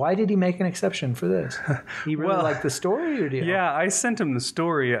 Why did he make an exception for this? He really liked the story, or do you? Yeah, I sent him the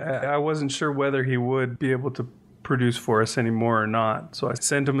story. I wasn't sure whether he would be able to produce for us anymore or not. So I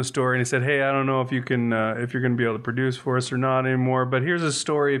sent him a story, and he said, "Hey, I don't know if you can, if you're going to be able to produce for us or not anymore. But here's a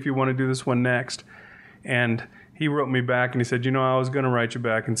story if you want to do this one next." And he wrote me back, and he said, I was going to write you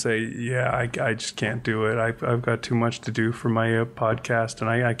back and say, yeah, I just can't do it. I've got too much to do for my podcast, and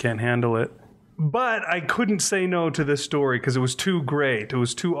I can't handle it. But I couldn't say no to this story because it was too great. It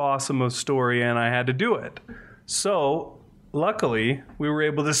was too awesome a story, and I had to do it. So, luckily, we were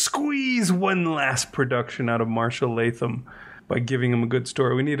able to squeeze one last production out of Marshal Latham by giving him a good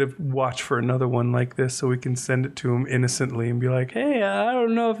story. We need to watch for another one like this so we can send it to him innocently and be like, hey, I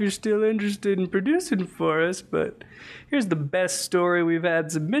don't know if you're still interested in producing for us, but here's the best story we've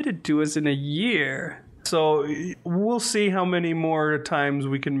had submitted to us in a year. So we'll see how many more times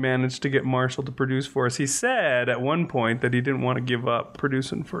we can manage to get Marshall to produce for us. He said at one point that he didn't want to give up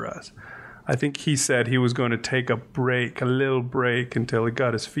producing for us. I think he said he was going to take a little break until he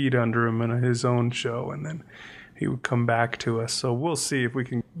got his feet under him in his own show, and then he would come back to us. So we'll see if we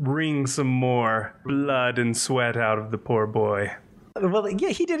can wring some more blood and sweat out of the poor boy. Well, yeah,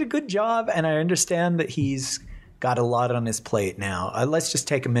 he did a good job, and I understand that he's got a lot on his plate now. Let's just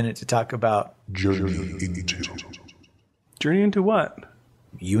take a minute to talk about Journey into. Journey into what?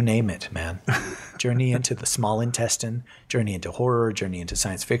 You name it, man. Journey into the small intestine, journey into horror, journey into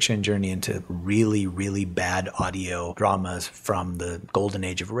science fiction, journey into really, really bad audio dramas from the golden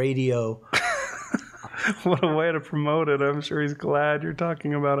age of radio. What a way to promote it. I'm sure he's glad you're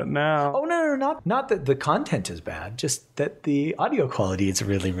talking about it now. Oh, no, not that the content is bad, just that the audio quality is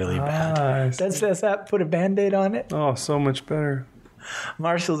really, really bad. Does that put a Band-Aid on it? Oh, so much better.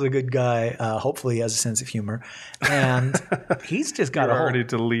 Marshall's a good guy. Hopefully he has a sense of humor. And he's just got already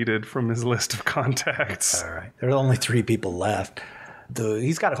deleted from his list of contacts. All right. There are only 3 people left.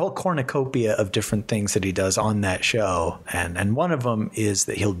 He's got a whole cornucopia of different things that he does on that show. And one of them is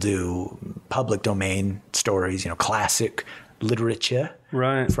that he'll do public domain stories, classic literature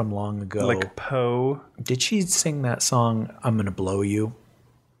from long ago. Like Poe. Did she sing that song, I'm Gonna Blow You?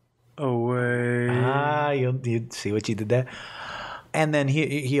 Away. You see what you did there? And then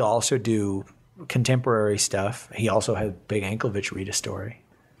he also do contemporary stuff. He also had Big Anklevich read a story.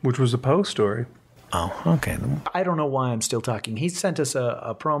 Which was a Poe story. Oh, okay. I don't know why I'm still talking. He sent us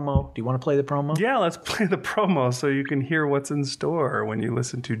a promo. Do you want to play the promo? Yeah, let's play the promo so you can hear what's in store when you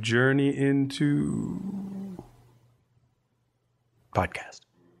listen to Journey into... podcast.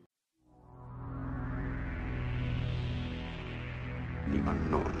 The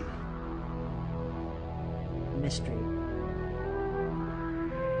unknown. Mystery.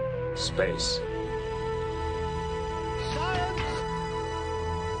 Space. Science!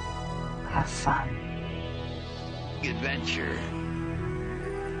 Have fun. Adventure.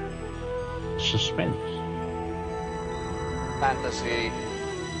 Suspense. Fantasy.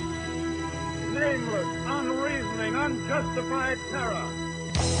 Nameless, unreasoning, unjustified terror.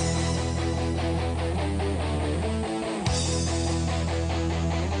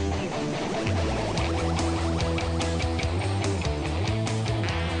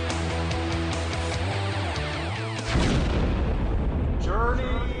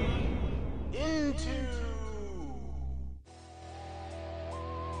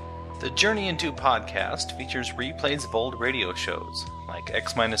 The Journey Into podcast features replays of old radio shows like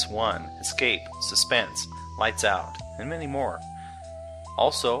X-1, Escape, Suspense, Lights Out, and many more.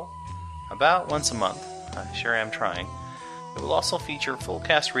 Also, about once a month, I sure am trying, it will also feature full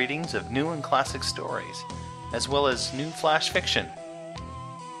cast readings of new and classic stories, as well as new flash fiction.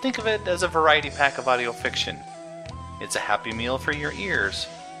 Think of it as a variety pack of audio fiction. It's a happy meal for your ears,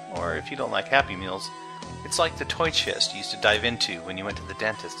 or if you don't like Happy Meals, it's like the toy chest you used to dive into when you went to the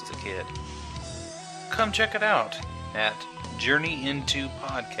dentist as a kid. Come check it out at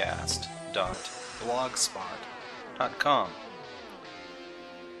journeyintopodcast.blogspot.com.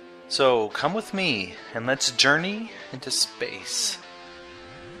 So come with me and let's journey into space,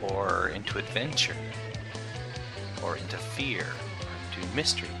 or into adventure, or into fear, or into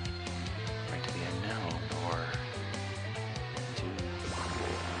mystery, or into the unknown, or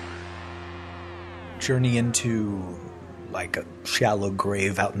Journey into like a shallow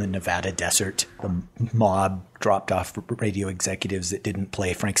grave out in the Nevada desert. The mob dropped off radio executives that didn't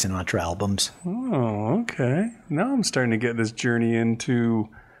play Frank Sinatra albums. Oh, okay. Now I'm starting to get this journey into ...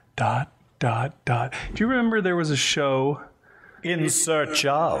 Do you remember there was a show? In Search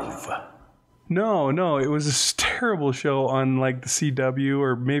of. No, it was a terrible show on like the CW,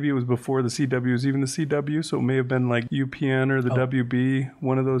 or maybe it was before the CW was even the CW, so it may have been like UPN or the WB,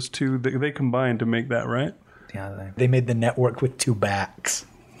 one of those two. They combined to make that, right? Yeah, they made the network with two backs.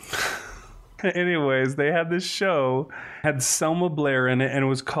 Anyways, they had this show, had Selma Blair in it, and it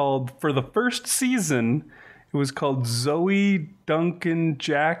was called, for the first season, it was called Zoe, Duncan,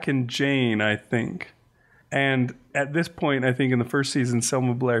 Jack, and Jane, I think. And at this point, I think in the first season,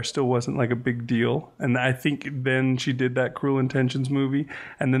 Selma Blair still wasn't like a big deal. And I think then she did that Cruel Intentions movie.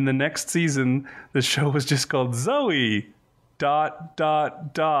 And then the next season, the show was just called Zoe ...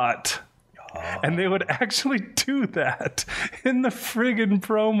 And they would actually do that in the friggin'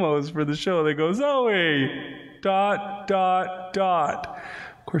 promos for the show. They go, Zoe ... Of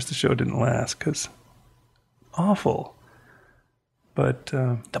course, the show didn't last because awful. But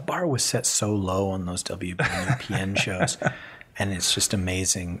the bar was set so low on those WB and UPN shows, and it's just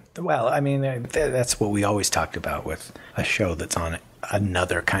amazing. Well, I mean, that's what we always talked about with a show that's on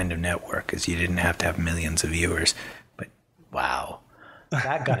another kind of network, is you didn't have to have millions of viewers. But wow,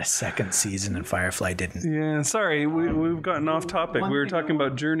 that got a second season, and Firefly didn't. Yeah, sorry, we've gotten off topic. We were talking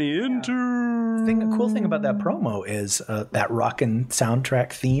about Journey Into. The cool thing about that promo is that rockin'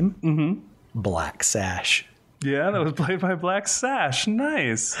 soundtrack theme, Black Sash. Yeah, that was played by Black Sash.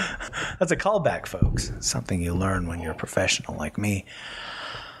 Nice. That's a callback, folks. Something you learn when you're a professional like me.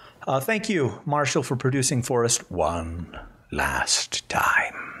 Thank you, Marshall, for producing for us one last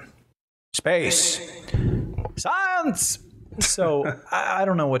time. Space. Science. So, I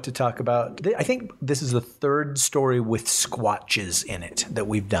don't know what to talk about. I think this is the third story with Squatches in it that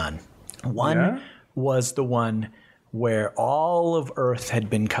we've done. One was the one where all of Earth had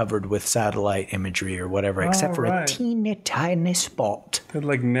been covered with satellite imagery or whatever, except for a teeny tiny spot. They had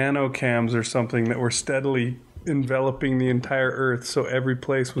like nanocams or something that were steadily enveloping the entire Earth, so every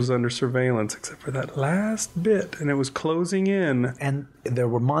place was under surveillance except for that last bit, and it was closing in. And there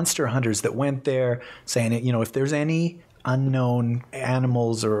were monster hunters that went there saying, if there's any unknown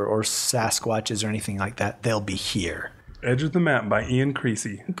animals or Sasquatches or anything like that, they'll be here. Edge of the Map by Ian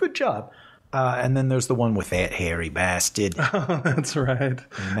Creasy. Good job. And then there's the one with that hairy bastard. Oh, that's right.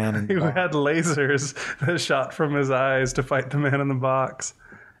 The man in the Who box. had lasers that shot from his eyes to fight the man in the box.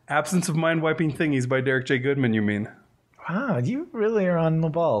 Absence of Mind-Wiping Thingies by Derek J. Goodman, you mean? Wow, you really are on the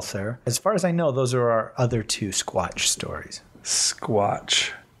ball, sir. As far as I know, those are our other two Squatch stories.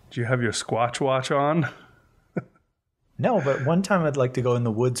 Squatch. Do you have your Squatch watch on? No, but one time I'd like to go in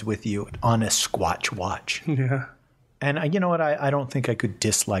the woods with you on a Squatch watch. Yeah. And you know what? I don't think I could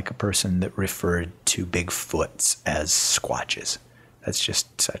dislike a person that referred to Bigfoots as Squatches. That's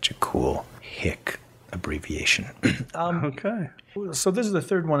just such a cool hick abbreviation. Okay. So this is the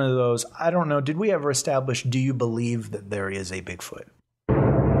third one of those. I don't know. Did we ever establish, do you believe that there is a Bigfoot?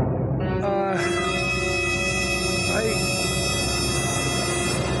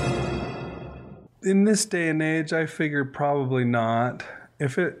 In this day and age, I figure probably not.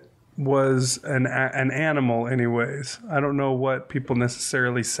 If it was an animal anyways, I don't know what people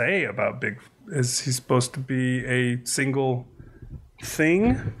necessarily say about Bigfoot. Is he supposed to be a single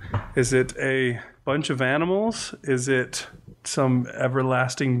thing? Is it a bunch of animals? Is it some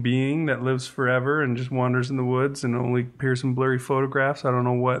everlasting being that lives forever and just wanders in the woods and only appears in blurry photographs? I don't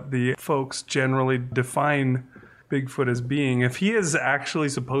know what the folks generally define Bigfoot as being. If he is actually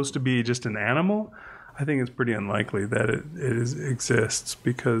supposed to be just an animal, I think it's pretty unlikely that it exists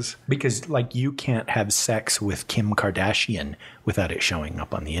because like you can't have sex with Kim Kardashian without it showing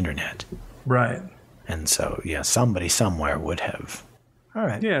up on the internet. Right. And so, yeah, somebody somewhere would have. All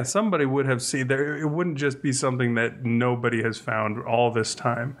right. Yeah, somebody would have seen there. It wouldn't just be something that nobody has found all this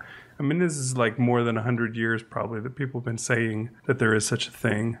time. I mean, this is like more than 100 years probably that people have been saying that there is such a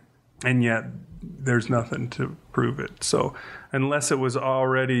thing. And yet there's nothing to prove it. So unless it was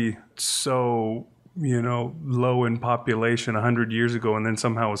already so, low in population 100 years ago and then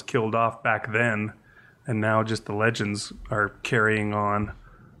somehow was killed off back then, and now just the legends are carrying on,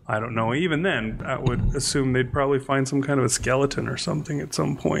 I don't know. Even then, I would assume they'd probably find some kind of a skeleton or something at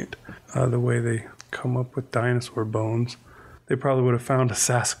some point. The way they come up with dinosaur bones. They probably would have found a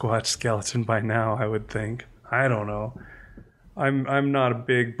Sasquatch skeleton by now, I would think. I don't know. I'm not a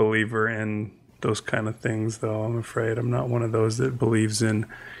big believer in those kind of things, though, I'm afraid. I'm not one of those that believes in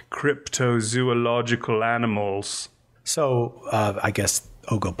cryptozoological animals. So, I guess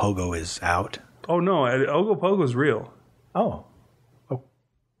Ogopogo is out? Oh, no, Ogopogo's real. Oh.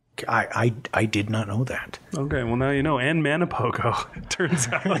 I did not know that. Okay, well, now you know. And Manipogo, it turns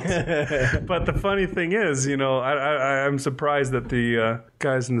out. But the funny thing is, I'm surprised that the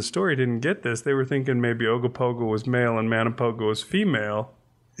guys in the story didn't get this. They were thinking maybe Ogopogo was male and Manipogo was female.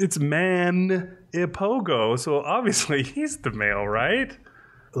 It's Manipogo, so obviously he's the male, right?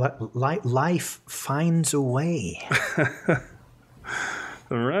 Life finds a way.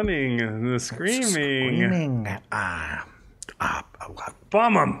 The running and the screaming.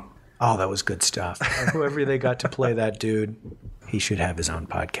 Bomb him. Oh, that was good stuff. Whoever they got to play that dude, he should have his own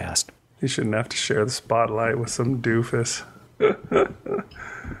podcast. He shouldn't have to share the spotlight with some doofus.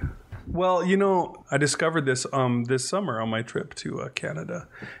 Well, I discovered this this summer on my trip to Canada.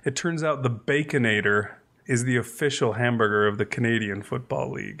 It turns out the Baconator is the official hamburger of the Canadian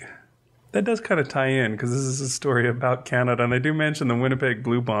Football League. That does kind of tie in because this is a story about Canada, and they do mention the Winnipeg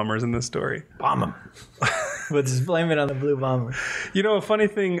Blue Bombers in this story. Bomb them. But just blame it on the Blue Bombers. A funny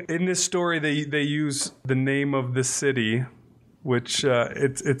thing, in this story, they use the name of the city, which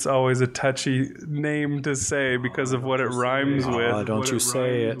it's always a touchy name to say because of what it rhymes with. Oh, don't you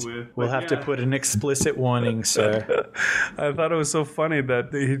say it. We'll have to put an explicit warning, sir. I thought it was so funny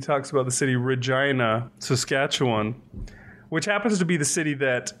that he talks about the city Regina, Saskatchewan, which happens to be the city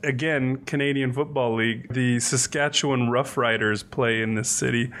that, again, Canadian Football League, the Saskatchewan Roughriders play in this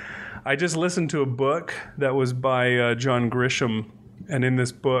city. I just listened to a book that was by John Grisham, and in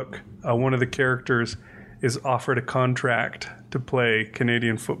this book, one of the characters is offered a contract to play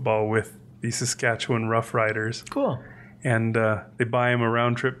Canadian football with the Saskatchewan Roughriders. Cool. And they buy him a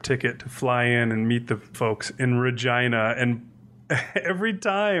round-trip ticket to fly in and meet the folks in Regina, and every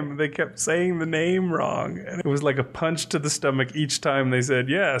time they kept saying the name wrong. And it was like a punch to the stomach each time they said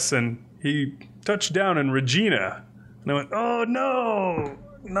yes, and he touched down in Regina. And I went, oh no,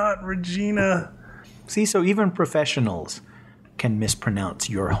 not Regina. See, so even professionals can mispronounce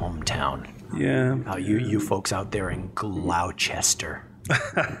your hometown. Yeah. You folks out there in Gloucester.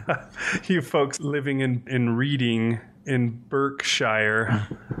 You folks living in Reading in Berkshire,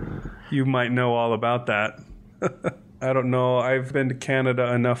 you might know all about that. I don't know. I've been to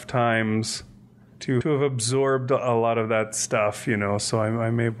Canada enough times to have absorbed a lot of that stuff, so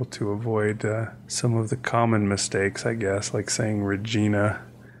I'm able to avoid some of the common mistakes, I guess, like saying Regina.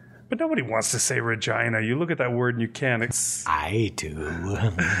 But nobody wants to say Regina. You look at that word and you can't. I do.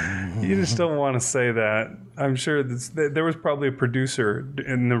 You just don't want to say that. I'm sure there was probably a producer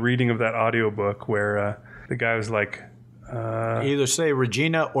in the reading of that audiobook where the guy was like... either say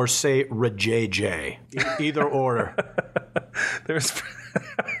Regina or say ReJJ. Either or. There's...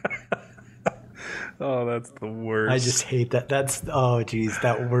 Oh, that's the worst. I just hate that.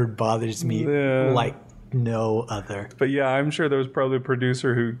 That word bothers me like no other. But yeah, I'm sure there was probably a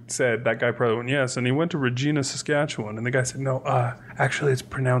producer who said, that guy probably went, yes, and he went to Regina, Saskatchewan. And the guy said, no, actually it's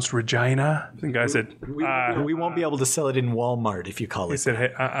pronounced Regina. And the guy said, we won't be able to sell it in Walmart if you call it. He said,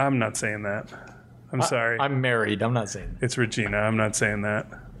 hey, I'm not saying that. I'm sorry. I'm married. I'm not saying that. It's Regina. I'm not saying that.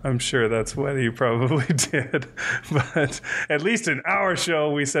 I'm sure that's what you probably did. But at least in our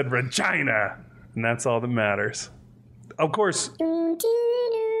show, we said Regina. And that's all that matters. Of course.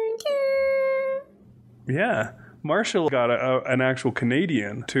 Yeah. Marshall got an actual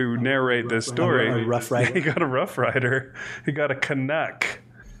Canadian to narrate this story. A Rough Rider. He got a Rough Rider. He got a Canuck,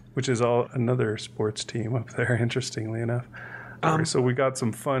 which is another sports team up there, interestingly enough. So we got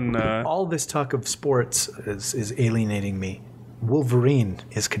some fun. All this talk of sports is alienating me. Wolverine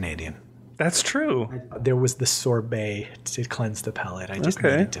is Canadian. That's true. There was the sorbet to cleanse the palate. I just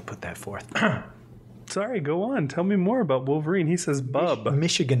needed to put that forth. Sorry, go on. Tell me more about Wolverine. He says bub.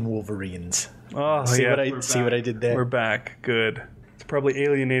 Michigan Wolverines. Oh, see yeah. what I did there? We're back. Good. It's probably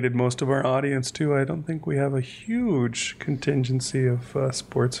alienated most of our audience, too. I don't think we have a huge contingency of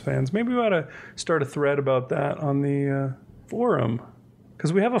sports fans. Maybe we ought to start a thread about that on the forum.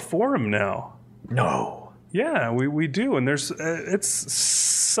 Because we have a forum now. No. Yeah, we do, and there's it's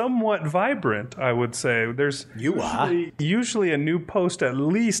somewhat vibrant, I would say. There's usually a new post at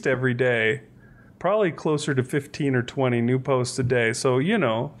least every day, probably closer to 15 or 20 new posts a day. So,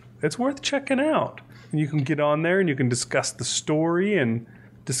 it's worth checking out. And you can get on there and you can discuss the story and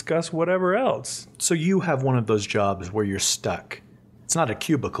discuss whatever else. So you have one of those jobs where you're stuck. It's not a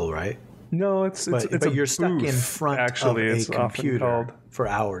cubicle, right? No, it's but you're stuck booth, in front actually, of it's a computer often called. For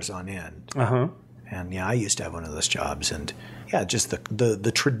hours on end. Uh-huh. And I used to have one of those jobs, and just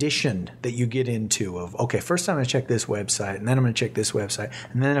the tradition that you get into of, okay, first I'm going to check this website, and then I'm going to check this website,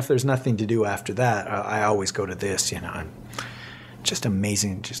 and then if there's nothing to do after that, I always go to this, and just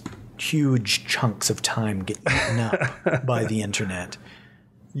amazing, just huge chunks of time get eaten up by the internet.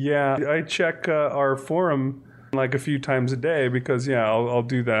 Yeah, I check our forum like a few times a day because, I'll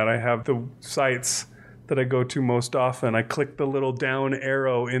do that. I have the sites that I go to most often. I click the little down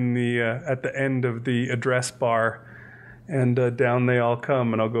arrow in the at the end of the address bar, and down they all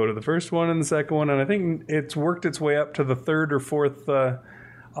come. And I'll go to the first one and the second one, and I think it's worked its way up to the third or fourth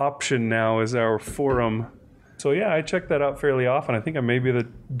option now is our forum. So I check that out fairly often. I think I may be the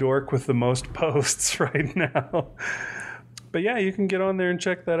dork with the most posts right now. But you can get on there and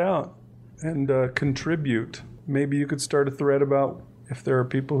check that out and contribute. Maybe you could start a thread about if there are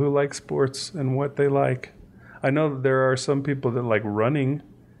people who like sports and what they like. I know that there are some people that like running.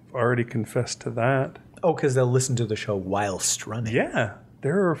 I've already confessed to that. Oh, because they'll listen to the show whilst running. Yeah.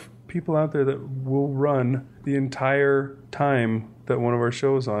 There are people out there that will run the entire time that one of our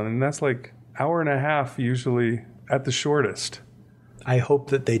shows on. And that's like hour and a half usually at the shortest. I hope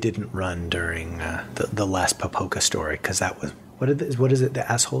that they didn't run during the last Papoka story, because that was, what is it the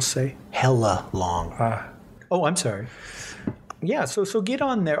assholes say? Hella long. Oh, I'm sorry. Yeah, so get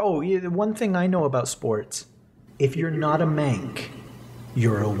on there. Oh, one thing I know about sports, if you're not a mank,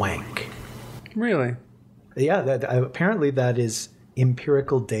 you're a wank. Really? Yeah, apparently that is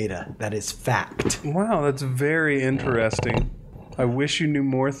empirical data. That is fact. Wow, that's very interesting. I wish you knew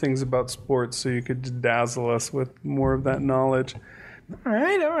more things about sports so you could dazzle us with more of that knowledge. All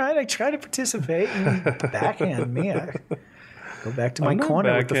right. I try to participate and backhand me. Go back to my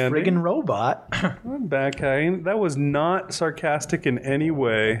corner with the friggin' robot. I'm backhanding. That was not sarcastic in any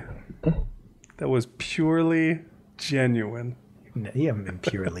way. That was purely genuine. You haven't been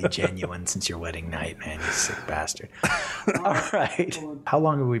purely genuine since your wedding night, man, you sick bastard. All right. How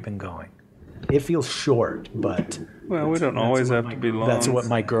long have we been going? It feels short, but... Well, we don't always have to be long. That's what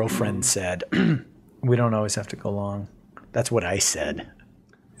my girlfriend said. We don't always have to go long. That's what I said.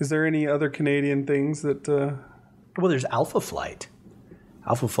 Is there any other Canadian things that... Well, there's Alpha Flight.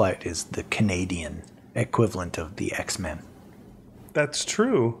 Alpha Flight is the Canadian equivalent of the X-Men. That's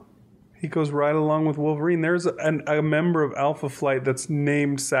true. He goes right along with Wolverine. There's a member of Alpha Flight that's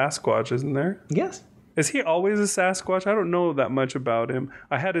named Sasquatch, isn't there? Yes. Is he always a Sasquatch? I don't know that much about him.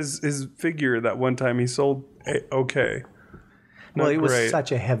 I had his figure that one time he sold okay. Well, it was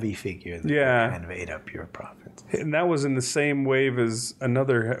such a heavy figure that it kind of ate up your profits. And that was in the same wave as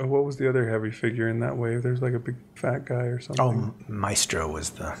another... What was the other heavy figure in that wave? There's like a big fat guy or something. Oh, Maestro was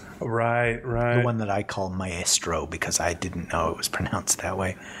the... Right. The one that I call Maestro because I didn't know it was pronounced that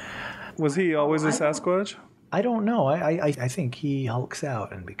way. Was he always a Sasquatch? I don't know. I think he hulks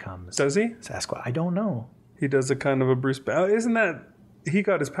out and becomes... Does he? Sasquatch. I don't know. He does a kind of a Bruce... Isn't that... He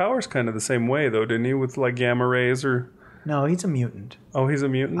got his powers kind of the same way, though, didn't he? With like gamma rays or... No, he's a mutant. Oh, he's a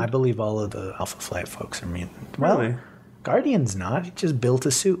mutant? I believe all of the Alpha Flight folks are mutant. Really? Well, Guardian's not. He just built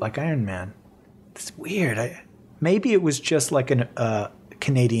a suit like Iron Man. It's weird. Maybe it was just like a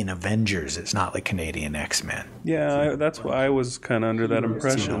Canadian Avengers. It's not like Canadian X-Men. Yeah, that's why I was kind of under that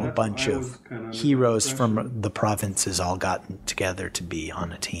impression. A bunch of heroes from the provinces all gotten together to be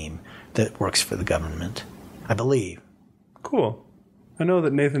on a team that works for the government, I believe. Cool. I know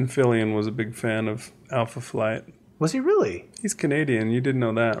that Nathan Fillion was a big fan of Alpha Flight. Was he really? He's Canadian. You didn't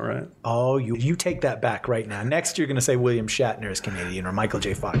know that, right? Oh, you take that back right now. Next, you're going to say William Shatner is Canadian or Michael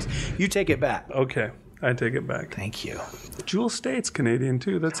J. Fox. You take it back. Okay, I take it back. Thank you. Jewel State's Canadian,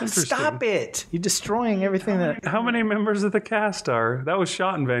 too. That's interesting. Stop it! You're destroying everything that... How many members of the cast are? That was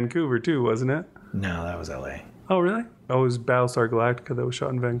shot in Vancouver, too, wasn't it? No, that was L.A. Oh, really? Oh, it was Battlestar Galactica that was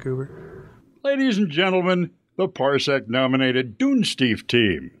shot in Vancouver. Ladies and gentlemen, the Parsec-nominated Dunesteef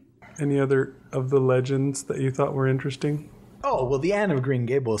team. Any other of the legends that you thought were interesting? Oh, well, the Anne of Green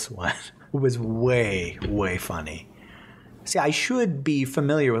Gables one was way, way funny. See, I should be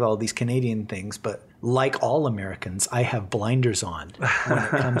familiar with all these Canadian things, but like all Americans, I have blinders on when it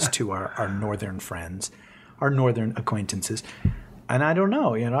comes to our northern friends, our northern acquaintances. And I don't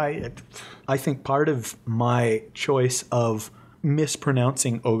know, I think part of my choice of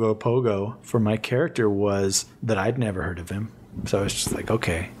mispronouncing Ogopogo for my character was that I'd never heard of him. So it's just like,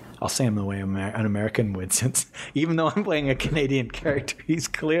 okay, I'll say him the way an American would, since even though I'm playing a Canadian character, he's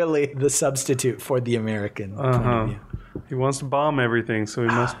clearly the substitute for the American point of view. He wants to bomb everything, so he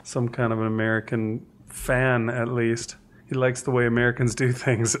must be some kind of an American fan, at least. He likes the way Americans do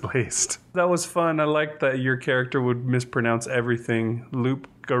things, at least. That was fun. I liked that your character would mispronounce everything. Loop,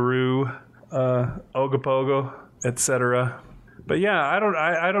 Garoo, Ogopogo, etc. But yeah, I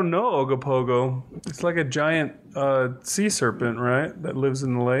don't know Ogopogo. It's like a giant sea serpent, right? That lives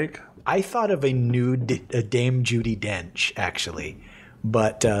in the lake. I thought of a nude Dame Judi Dench, actually.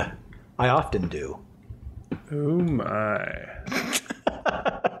 But I often do. Oh my.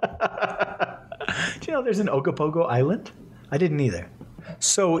 Do you know there's an Ogopogo Island? I didn't either.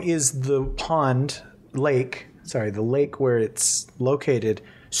 So is the the lake where it's located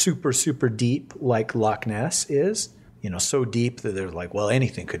super, super deep like Loch Ness is? So deep that they're like, well,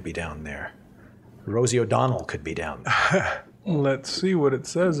 anything could be down there. Rosie O'Donnell could be down there. Let's see what it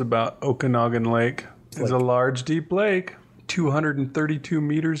says about Okanagan Lake. It's a large, deep lake, 232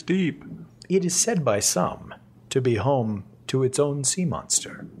 meters deep. It is said by some to be home to its own sea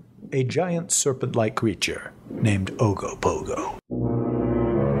monster, a giant serpent-like creature named Ogopogo.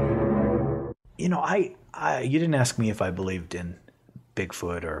 You didn't ask me if I believed in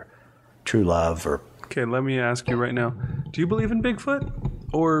Bigfoot or true love or... Okay, let me ask you right now. Do you believe in Bigfoot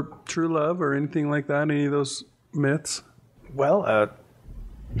or true love or anything like that? Any of those myths? Well,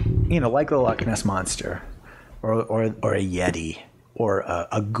 like the Loch Ness Monster or a Yeti or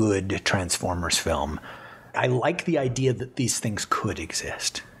a good Transformers film. I like the idea that these things could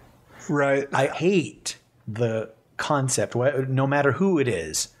exist. Right. I hate the concept, no matter who it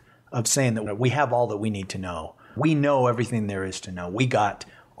is, of saying that we have all that we need to know. We know everything there is to know. We got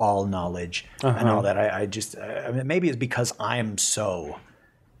all knowledge and all that. I mean, maybe it's because I'm so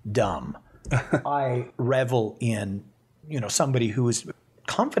dumb. I revel in, somebody who is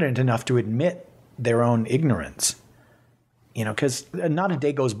confident enough to admit their own ignorance. Because not a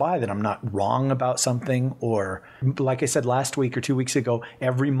day goes by that I'm not wrong about something, or like I said last week or 2 weeks ago,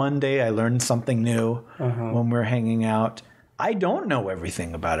 every Monday I learn something new when we're hanging out. I don't know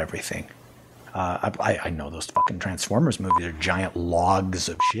everything about everything. I know those fucking Transformers movies are giant logs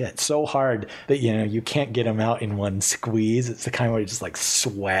of shit. So hard that, you can't get them out in one squeeze. It's the kind where it's just like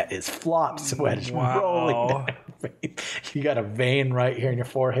sweat. It's flop sweat. It's rolling down your face. You got a vein right here in your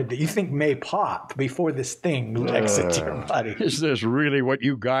forehead that you think may pop before this thing exits your body. Is this really what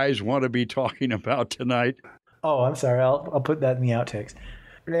you guys want to be talking about tonight? Oh, I'm sorry. I'll put that in the outtakes.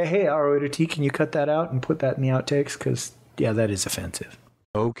 Hey, R-O-T, can you cut that out and put that in the outtakes? Because, yeah, that is offensive.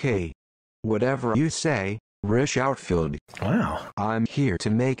 Okay. Whatever you say, Rish Outfield. Wow. I'm here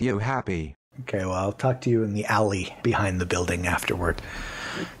to make you happy. Okay, well, I'll talk to you in the alley behind the building afterward.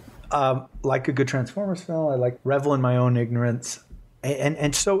 Like a good Transformers film, I like revel in my own ignorance.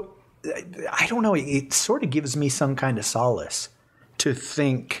 And so, I don't know, it sort of gives me some kind of solace to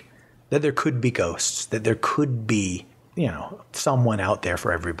think that there could be ghosts, that there could be, someone out there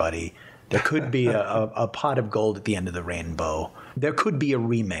for everybody. There could be a pot of gold at the end of the rainbow. There could be a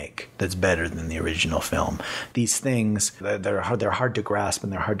remake that's better than the original film. These things, they're hard to grasp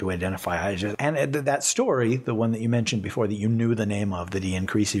and they're hard to identify. And that story, the one that you mentioned before that you knew the name of, that Ian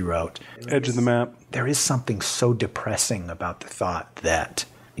Creasy wrote. Edge of the Map. There is something so depressing about the thought that,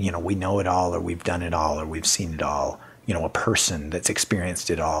 we know it all, or we've done it all, or we've seen it all. A person that's experienced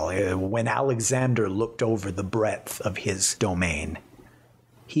it all. When Alexander looked over the breadth of his domain,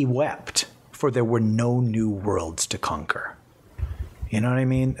 he wept, for there were no new worlds to conquer. You know what I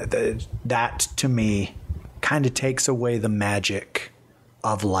mean? That, to me, kind of takes away the magic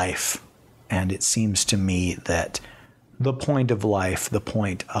of life. And it seems to me that the point of life, the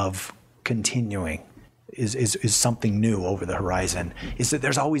point of continuing, is something new over the horizon, is that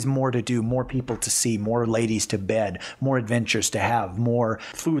there's always more to do, more people to see, more ladies to bed, more adventures to have, more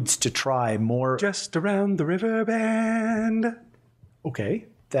foods to try, more... Just around the river bend. Okay,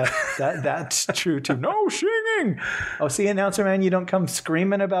 that's true too. No singing! Oh, see, announcer man, you don't come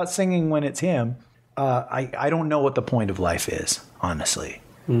screaming about singing when it's him. I don't know what the point of life is, honestly.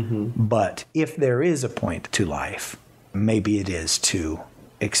 Mm-hmm. But if there is a point to life, maybe it is to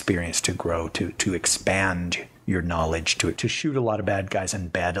experience, to grow, to expand your knowledge, to shoot a lot of bad guys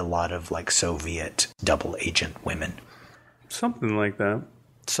and bed a lot of like Soviet double agent women. Something like that.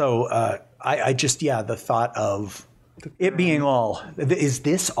 So I just, the thought of it being all, is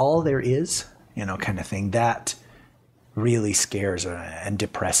this all there is? You know, kind of thing. That really scares and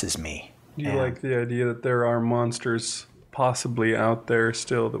depresses me. You like the idea that there are monsters possibly out there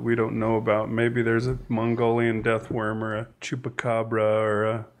still that we don't know about. Maybe there's a Mongolian death worm or a chupacabra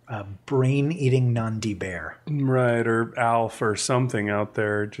or a brain-eating Nandi bear. Right, or Alf or something out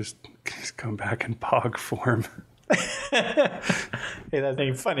there. Just come back in Pog form. Hey, that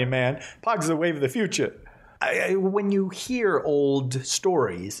ain't funny, man. Pog's the wave of the future. When you hear old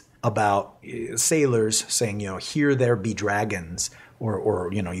stories about sailors saying, here there be dragons,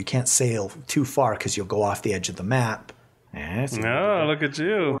 or you can't sail too far because you'll go off the edge of the map. Look at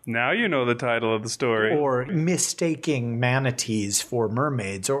you. Now you know the title of the story. Or mistaking manatees for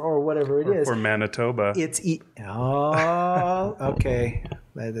mermaids or whatever it is. Or Manitoba. Okay.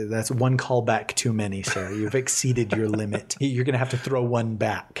 That's one callback too many, sir. You've exceeded your limit. You're going to have to throw one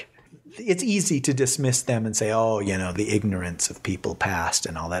back. It's easy to dismiss them and say, the ignorance of people past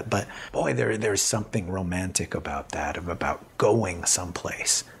and all that. But boy, there's something romantic about that, about going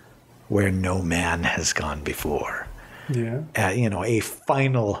someplace where no man has gone before. Yeah. A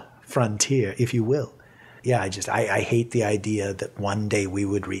final frontier, if you will. Yeah, I hate the idea that one day we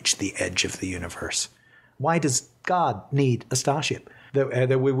would reach the edge of the universe. Why does God need a starship?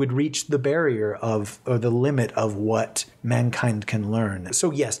 That we would reach the barrier or the limit of what mankind can learn.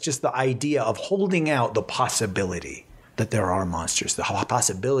 So yes, just the idea of holding out the possibility that there are monsters, the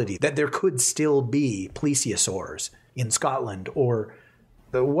possibility that there could still be plesiosaurs in Scotland, or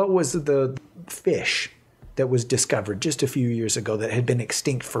what was the fish that was discovered just a few years ago that had been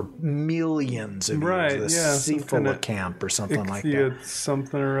extinct for millions of years. The Cephalocamp or something like that.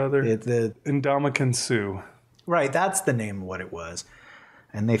 Something or other. The Indomacansu. Right, that's the name of what it was.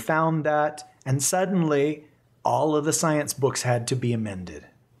 And they found that, and suddenly all of the science books had to be amended.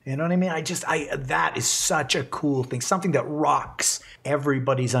 You know what I mean? That is such a cool thing, something that rocks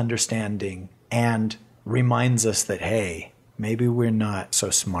everybody's understanding and reminds us that, hey, maybe we're not so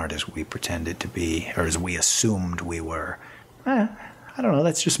smart as we pretended to be, or as we assumed we were. I don't know,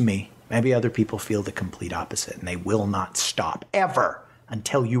 that's just me. Maybe other people feel the complete opposite, and they will not stop, ever,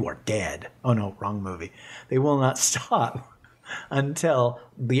 until you are dead. Oh no, wrong movie. They will not stop until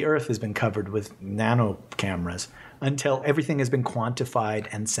the Earth has been covered with nano cameras, until everything has been quantified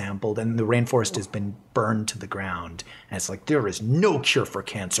and sampled, and the rainforest has been burned to the ground. And it's like, there is no cure for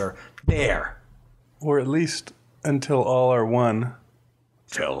cancer there. Or at least until all are one.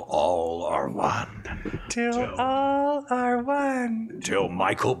 Till all are one. Till all are one. Till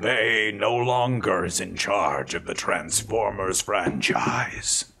Michael Bay no longer is in charge of the Transformers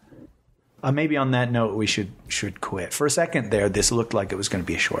franchise. Maybe on that note, we should quit. For a second there, this looked like it was going to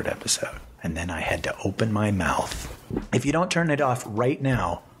be a short episode. And then I had to open my mouth. If you don't turn it off right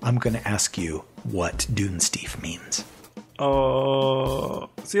now, I'm going to ask you what Dunesteef means.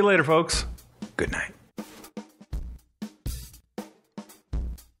 See you later, folks. Good night.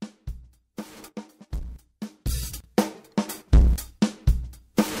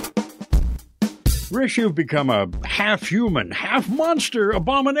 Rish, you've become a half-human, half-monster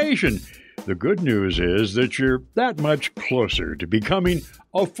abomination. The good news is that you're that much closer to becoming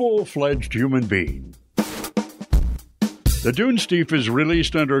a full-fledged human being. The Dunesteef is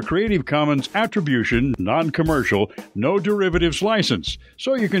released under a Creative Commons Attribution, Non-Commercial, No Derivatives license,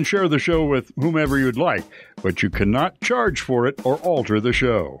 so you can share the show with whomever you'd like, but you cannot charge for it or alter the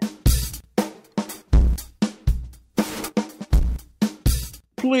show.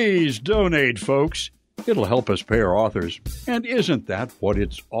 Please donate, folks. It'll help us pay our authors. And isn't that what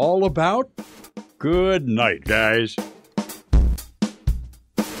it's all about? Good night, guys.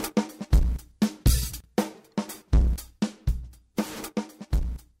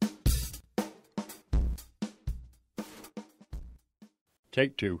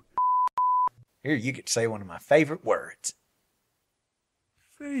 Take two. Here, you could say one of my favorite words.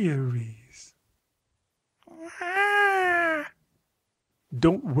 Fairies.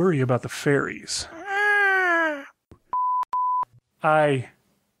 Don't worry about the fairies. Wait,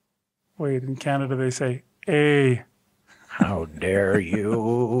 in Canada they say A. How dare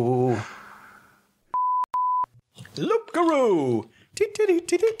you? Loop-garoo!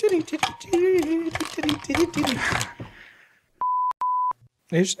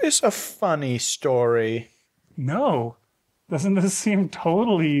 Is this a funny story? No. Doesn't this seem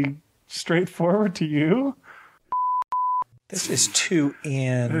totally straightforward to you? This is too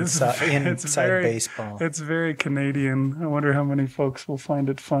inside baseball. It's very Canadian. I wonder how many folks will find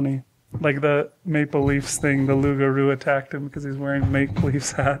it funny. Like the Maple Leafs thing, the Loup-garou attacked him because he's wearing Maple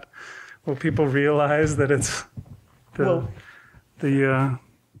Leafs hat. Will people realize that it's the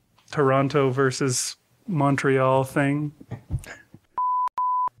Toronto versus Montreal thing?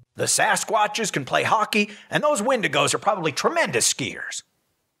 The Sasquatches can play hockey, and those Wendigos are probably tremendous skiers.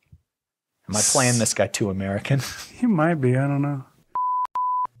 Am I playing this guy too American? You might be, I don't know.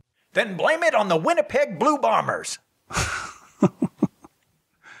 Then blame it on the Winnipeg Blue Bombers.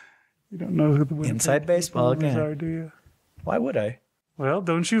 You don't know who the Winnipeg Inside baseball Bombers again. are, do you? Why would I? Well,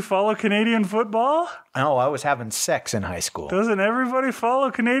 don't you follow Canadian football? Oh, I was having sex in high school. Doesn't everybody follow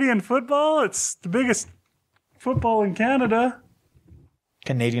Canadian football? It's the biggest football in Canada.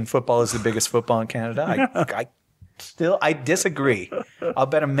 Canadian football is the biggest football in Canada. I disagree. I'll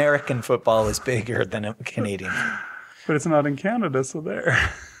bet American football is bigger than Canadian. But it's not in Canada, so there.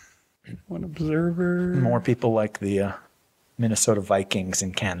 One observer. More people like the Minnesota Vikings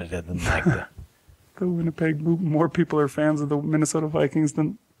in Canada than like the Winnipeg Blue. More people are fans of the Minnesota Vikings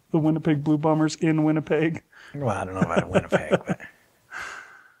than the Winnipeg Blue Bombers in Winnipeg. Well, I don't know about Winnipeg, but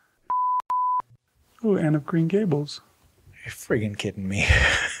Oh, Anne of Green Gables. you're friggin' kidding me.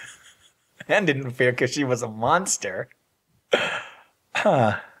 Anne didn't fear because she was a monster.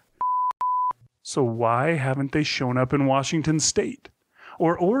 So why haven't they shown up in Washington State?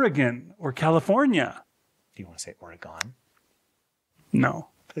 Or Oregon? Or California? Do you want to say Oregon? No.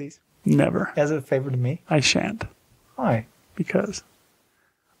 Please. Never. As a favor to me? I shan't. Why? Because.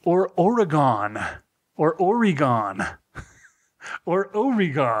 Or Oregon. Or Oregon. Or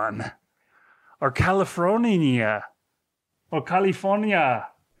Oregon. Or California. Or California.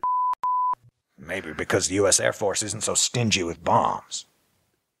 Maybe because the U.S. Air Force isn't so stingy with bombs.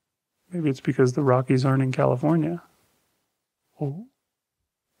 Maybe it's because the Rockies aren't in California. Oh.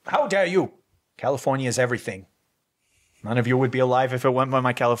 How dare you? California is everything. None of you would be alive if it went by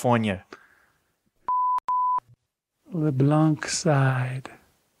my California. LeBlanc sighed.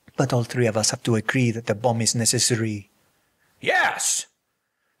 But all three of us have to agree that the bomb is necessary. Yes!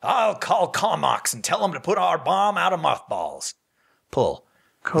 I'll call Comox and tell him to put our bomb out of mothballs. Pull.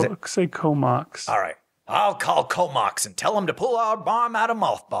 Say Comox. All right. I'll call Comox and tell him to pull our bomb out of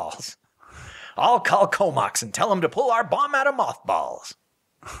mothballs. I'll call Comox and tell him to pull our bomb out of mothballs.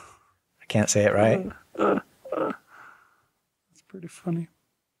 I can't say it right. It's pretty funny.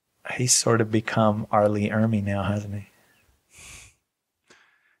 He's sort of become Arlie Ermy now, hasn't he?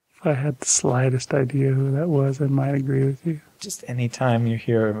 If I had the slightest idea who that was, I might agree with you. Just anytime you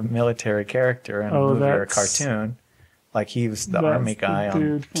hear a military character in a movie or a cartoon, like he was the army guy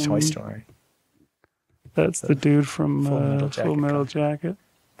on Toy Story. That's the dude from Full Metal Jacket.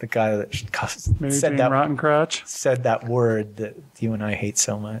 The guy that said that Rottencrotch. Said that word that you and I hate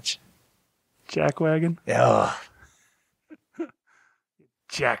so much. Jackwagon? Yeah.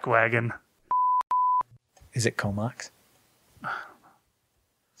 Jackwagon. Is it Comox?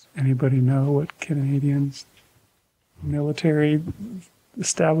 Anybody know what Canadians' military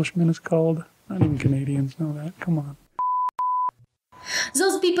establishment is called? Not even Canadians know that. Come on.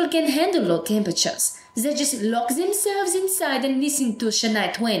 Those people can handle low temperatures. They just lock themselves inside and listen to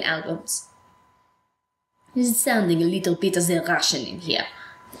Shania Twain albums. It's sounding a little bit as a Russian in here.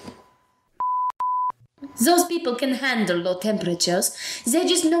 Those people can handle low temperatures. They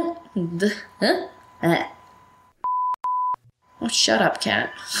just know... Huh? Oh, shut up,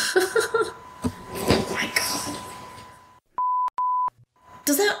 cat. Oh my god.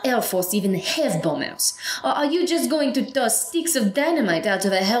 Does our Air Force even have bombers? Or are you just going to toss sticks of dynamite out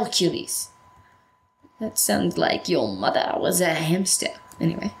of a Hercules? That sounds like your mother was a hamster.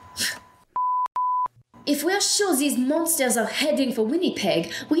 Anyway. If we're sure these monsters are heading for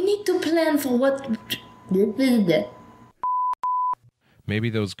Winnipeg, we need to plan for what... Maybe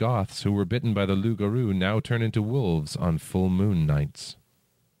those goths who were bitten by the loup-garou now turn into wolves on full moon nights.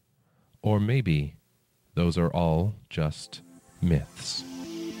 Or maybe those are all just myths.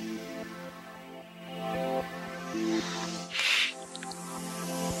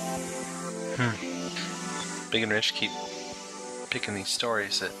 Big and Rish keep picking these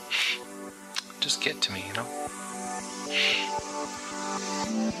stories that just get to me, you know?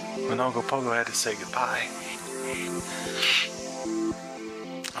 When Ogopogo had to say goodbye,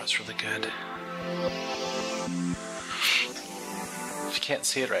 that was really good. If you can't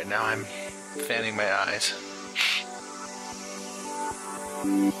see it right now, I'm fanning my eyes.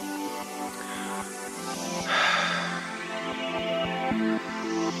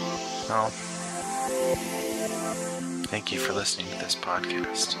 Well, thank you for listening to this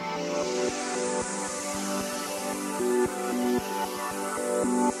podcast.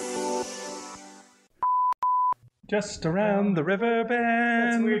 Just around the river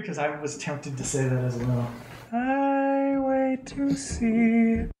bend. That's weird because I was tempted to say that as well. I wait to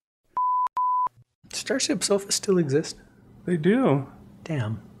see. Starship Sofa still exist? They do.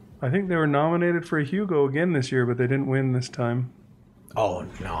 Damn. I think they were nominated for a Hugo again this year, but they didn't win this time. Oh,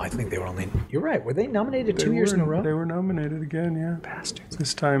 no, I think they were only... You're right. Were they nominated 2 years in a row? They were nominated again, yeah. Bastards.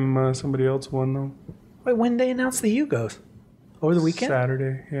 This time somebody else won, though. Wait, when did they announce the Hugos? Over the weekend?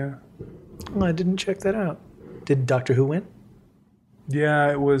 Saturday, yeah. Oh, I didn't check that out. Did Doctor Who win?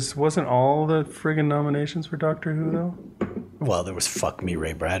 Yeah, wasn't all the friggin' nominations for Doctor Who, though? Well, there was Fuck Me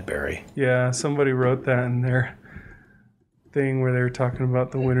Ray Bradbury. Yeah, somebody wrote that in their thing where they were talking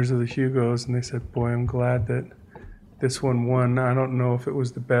about the winners of the Hugos, and they said, boy, I'm glad that this one won. I don't know if it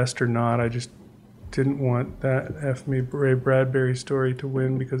was the best or not. I just didn't want that F Me Ray Bradbury story to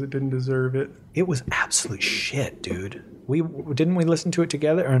win because it didn't deserve it. It was absolute shit, dude. Didn't we listen to it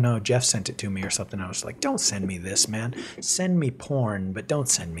together? Or no, Jeff sent it to me or something. I was like, don't send me this, man. Send me porn, but don't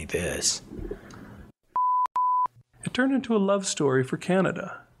send me this. It turned into a love story for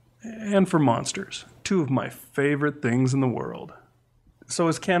Canada and for monsters. Two of my favorite things in the world. So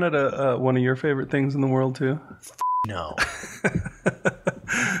is Canada one of your favorite things in the world too? No.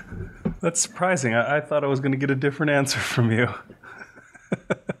 That's surprising. I thought I was going to get a different answer from you.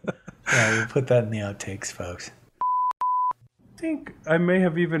 Yeah, we'll put that in the outtakes, folks.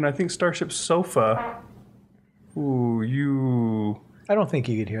 I think Starship Sofa. Ooh, I don't think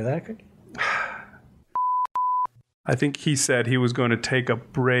you could hear that, could you? I think he said he was going to take a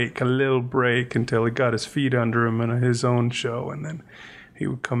little break until he got his feet under him in his own show, and then he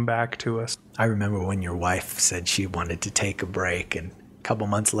would come back to us. I remember when your wife said she wanted to take a break, and a couple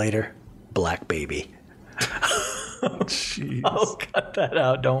months later, black baby. Jeez. I'll cut that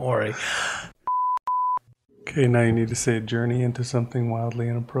out, don't worry. Okay, now you need to say journey into something wildly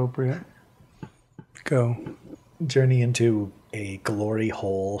inappropriate. Go. Journey into a glory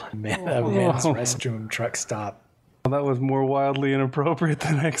hole, a men's restroom truck stop. Well, that was more wildly inappropriate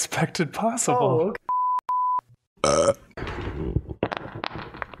than I expected possible. Oh,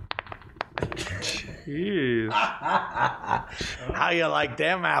 Jeez. How you like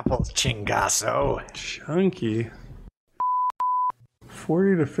them apples, Chingasso? Chunky.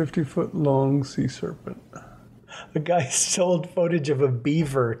 40 to 50 foot long sea serpent. A guy sold footage of a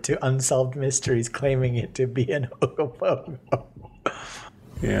beaver to Unsolved Mysteries, claiming it to be an Ogopogo.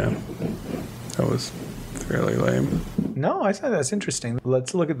 Yeah, that was fairly lame. No, I thought that's interesting.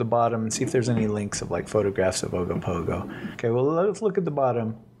 Let's look at the bottom and see if there's any links of like photographs of Ogopogo. Okay, well, let's look at the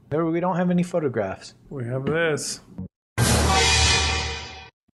bottom. There, we don't have any photographs. We have this.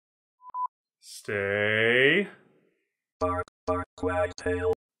 Stay. Bark, bark,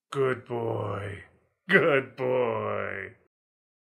 wagtail. Good boy. Good boy.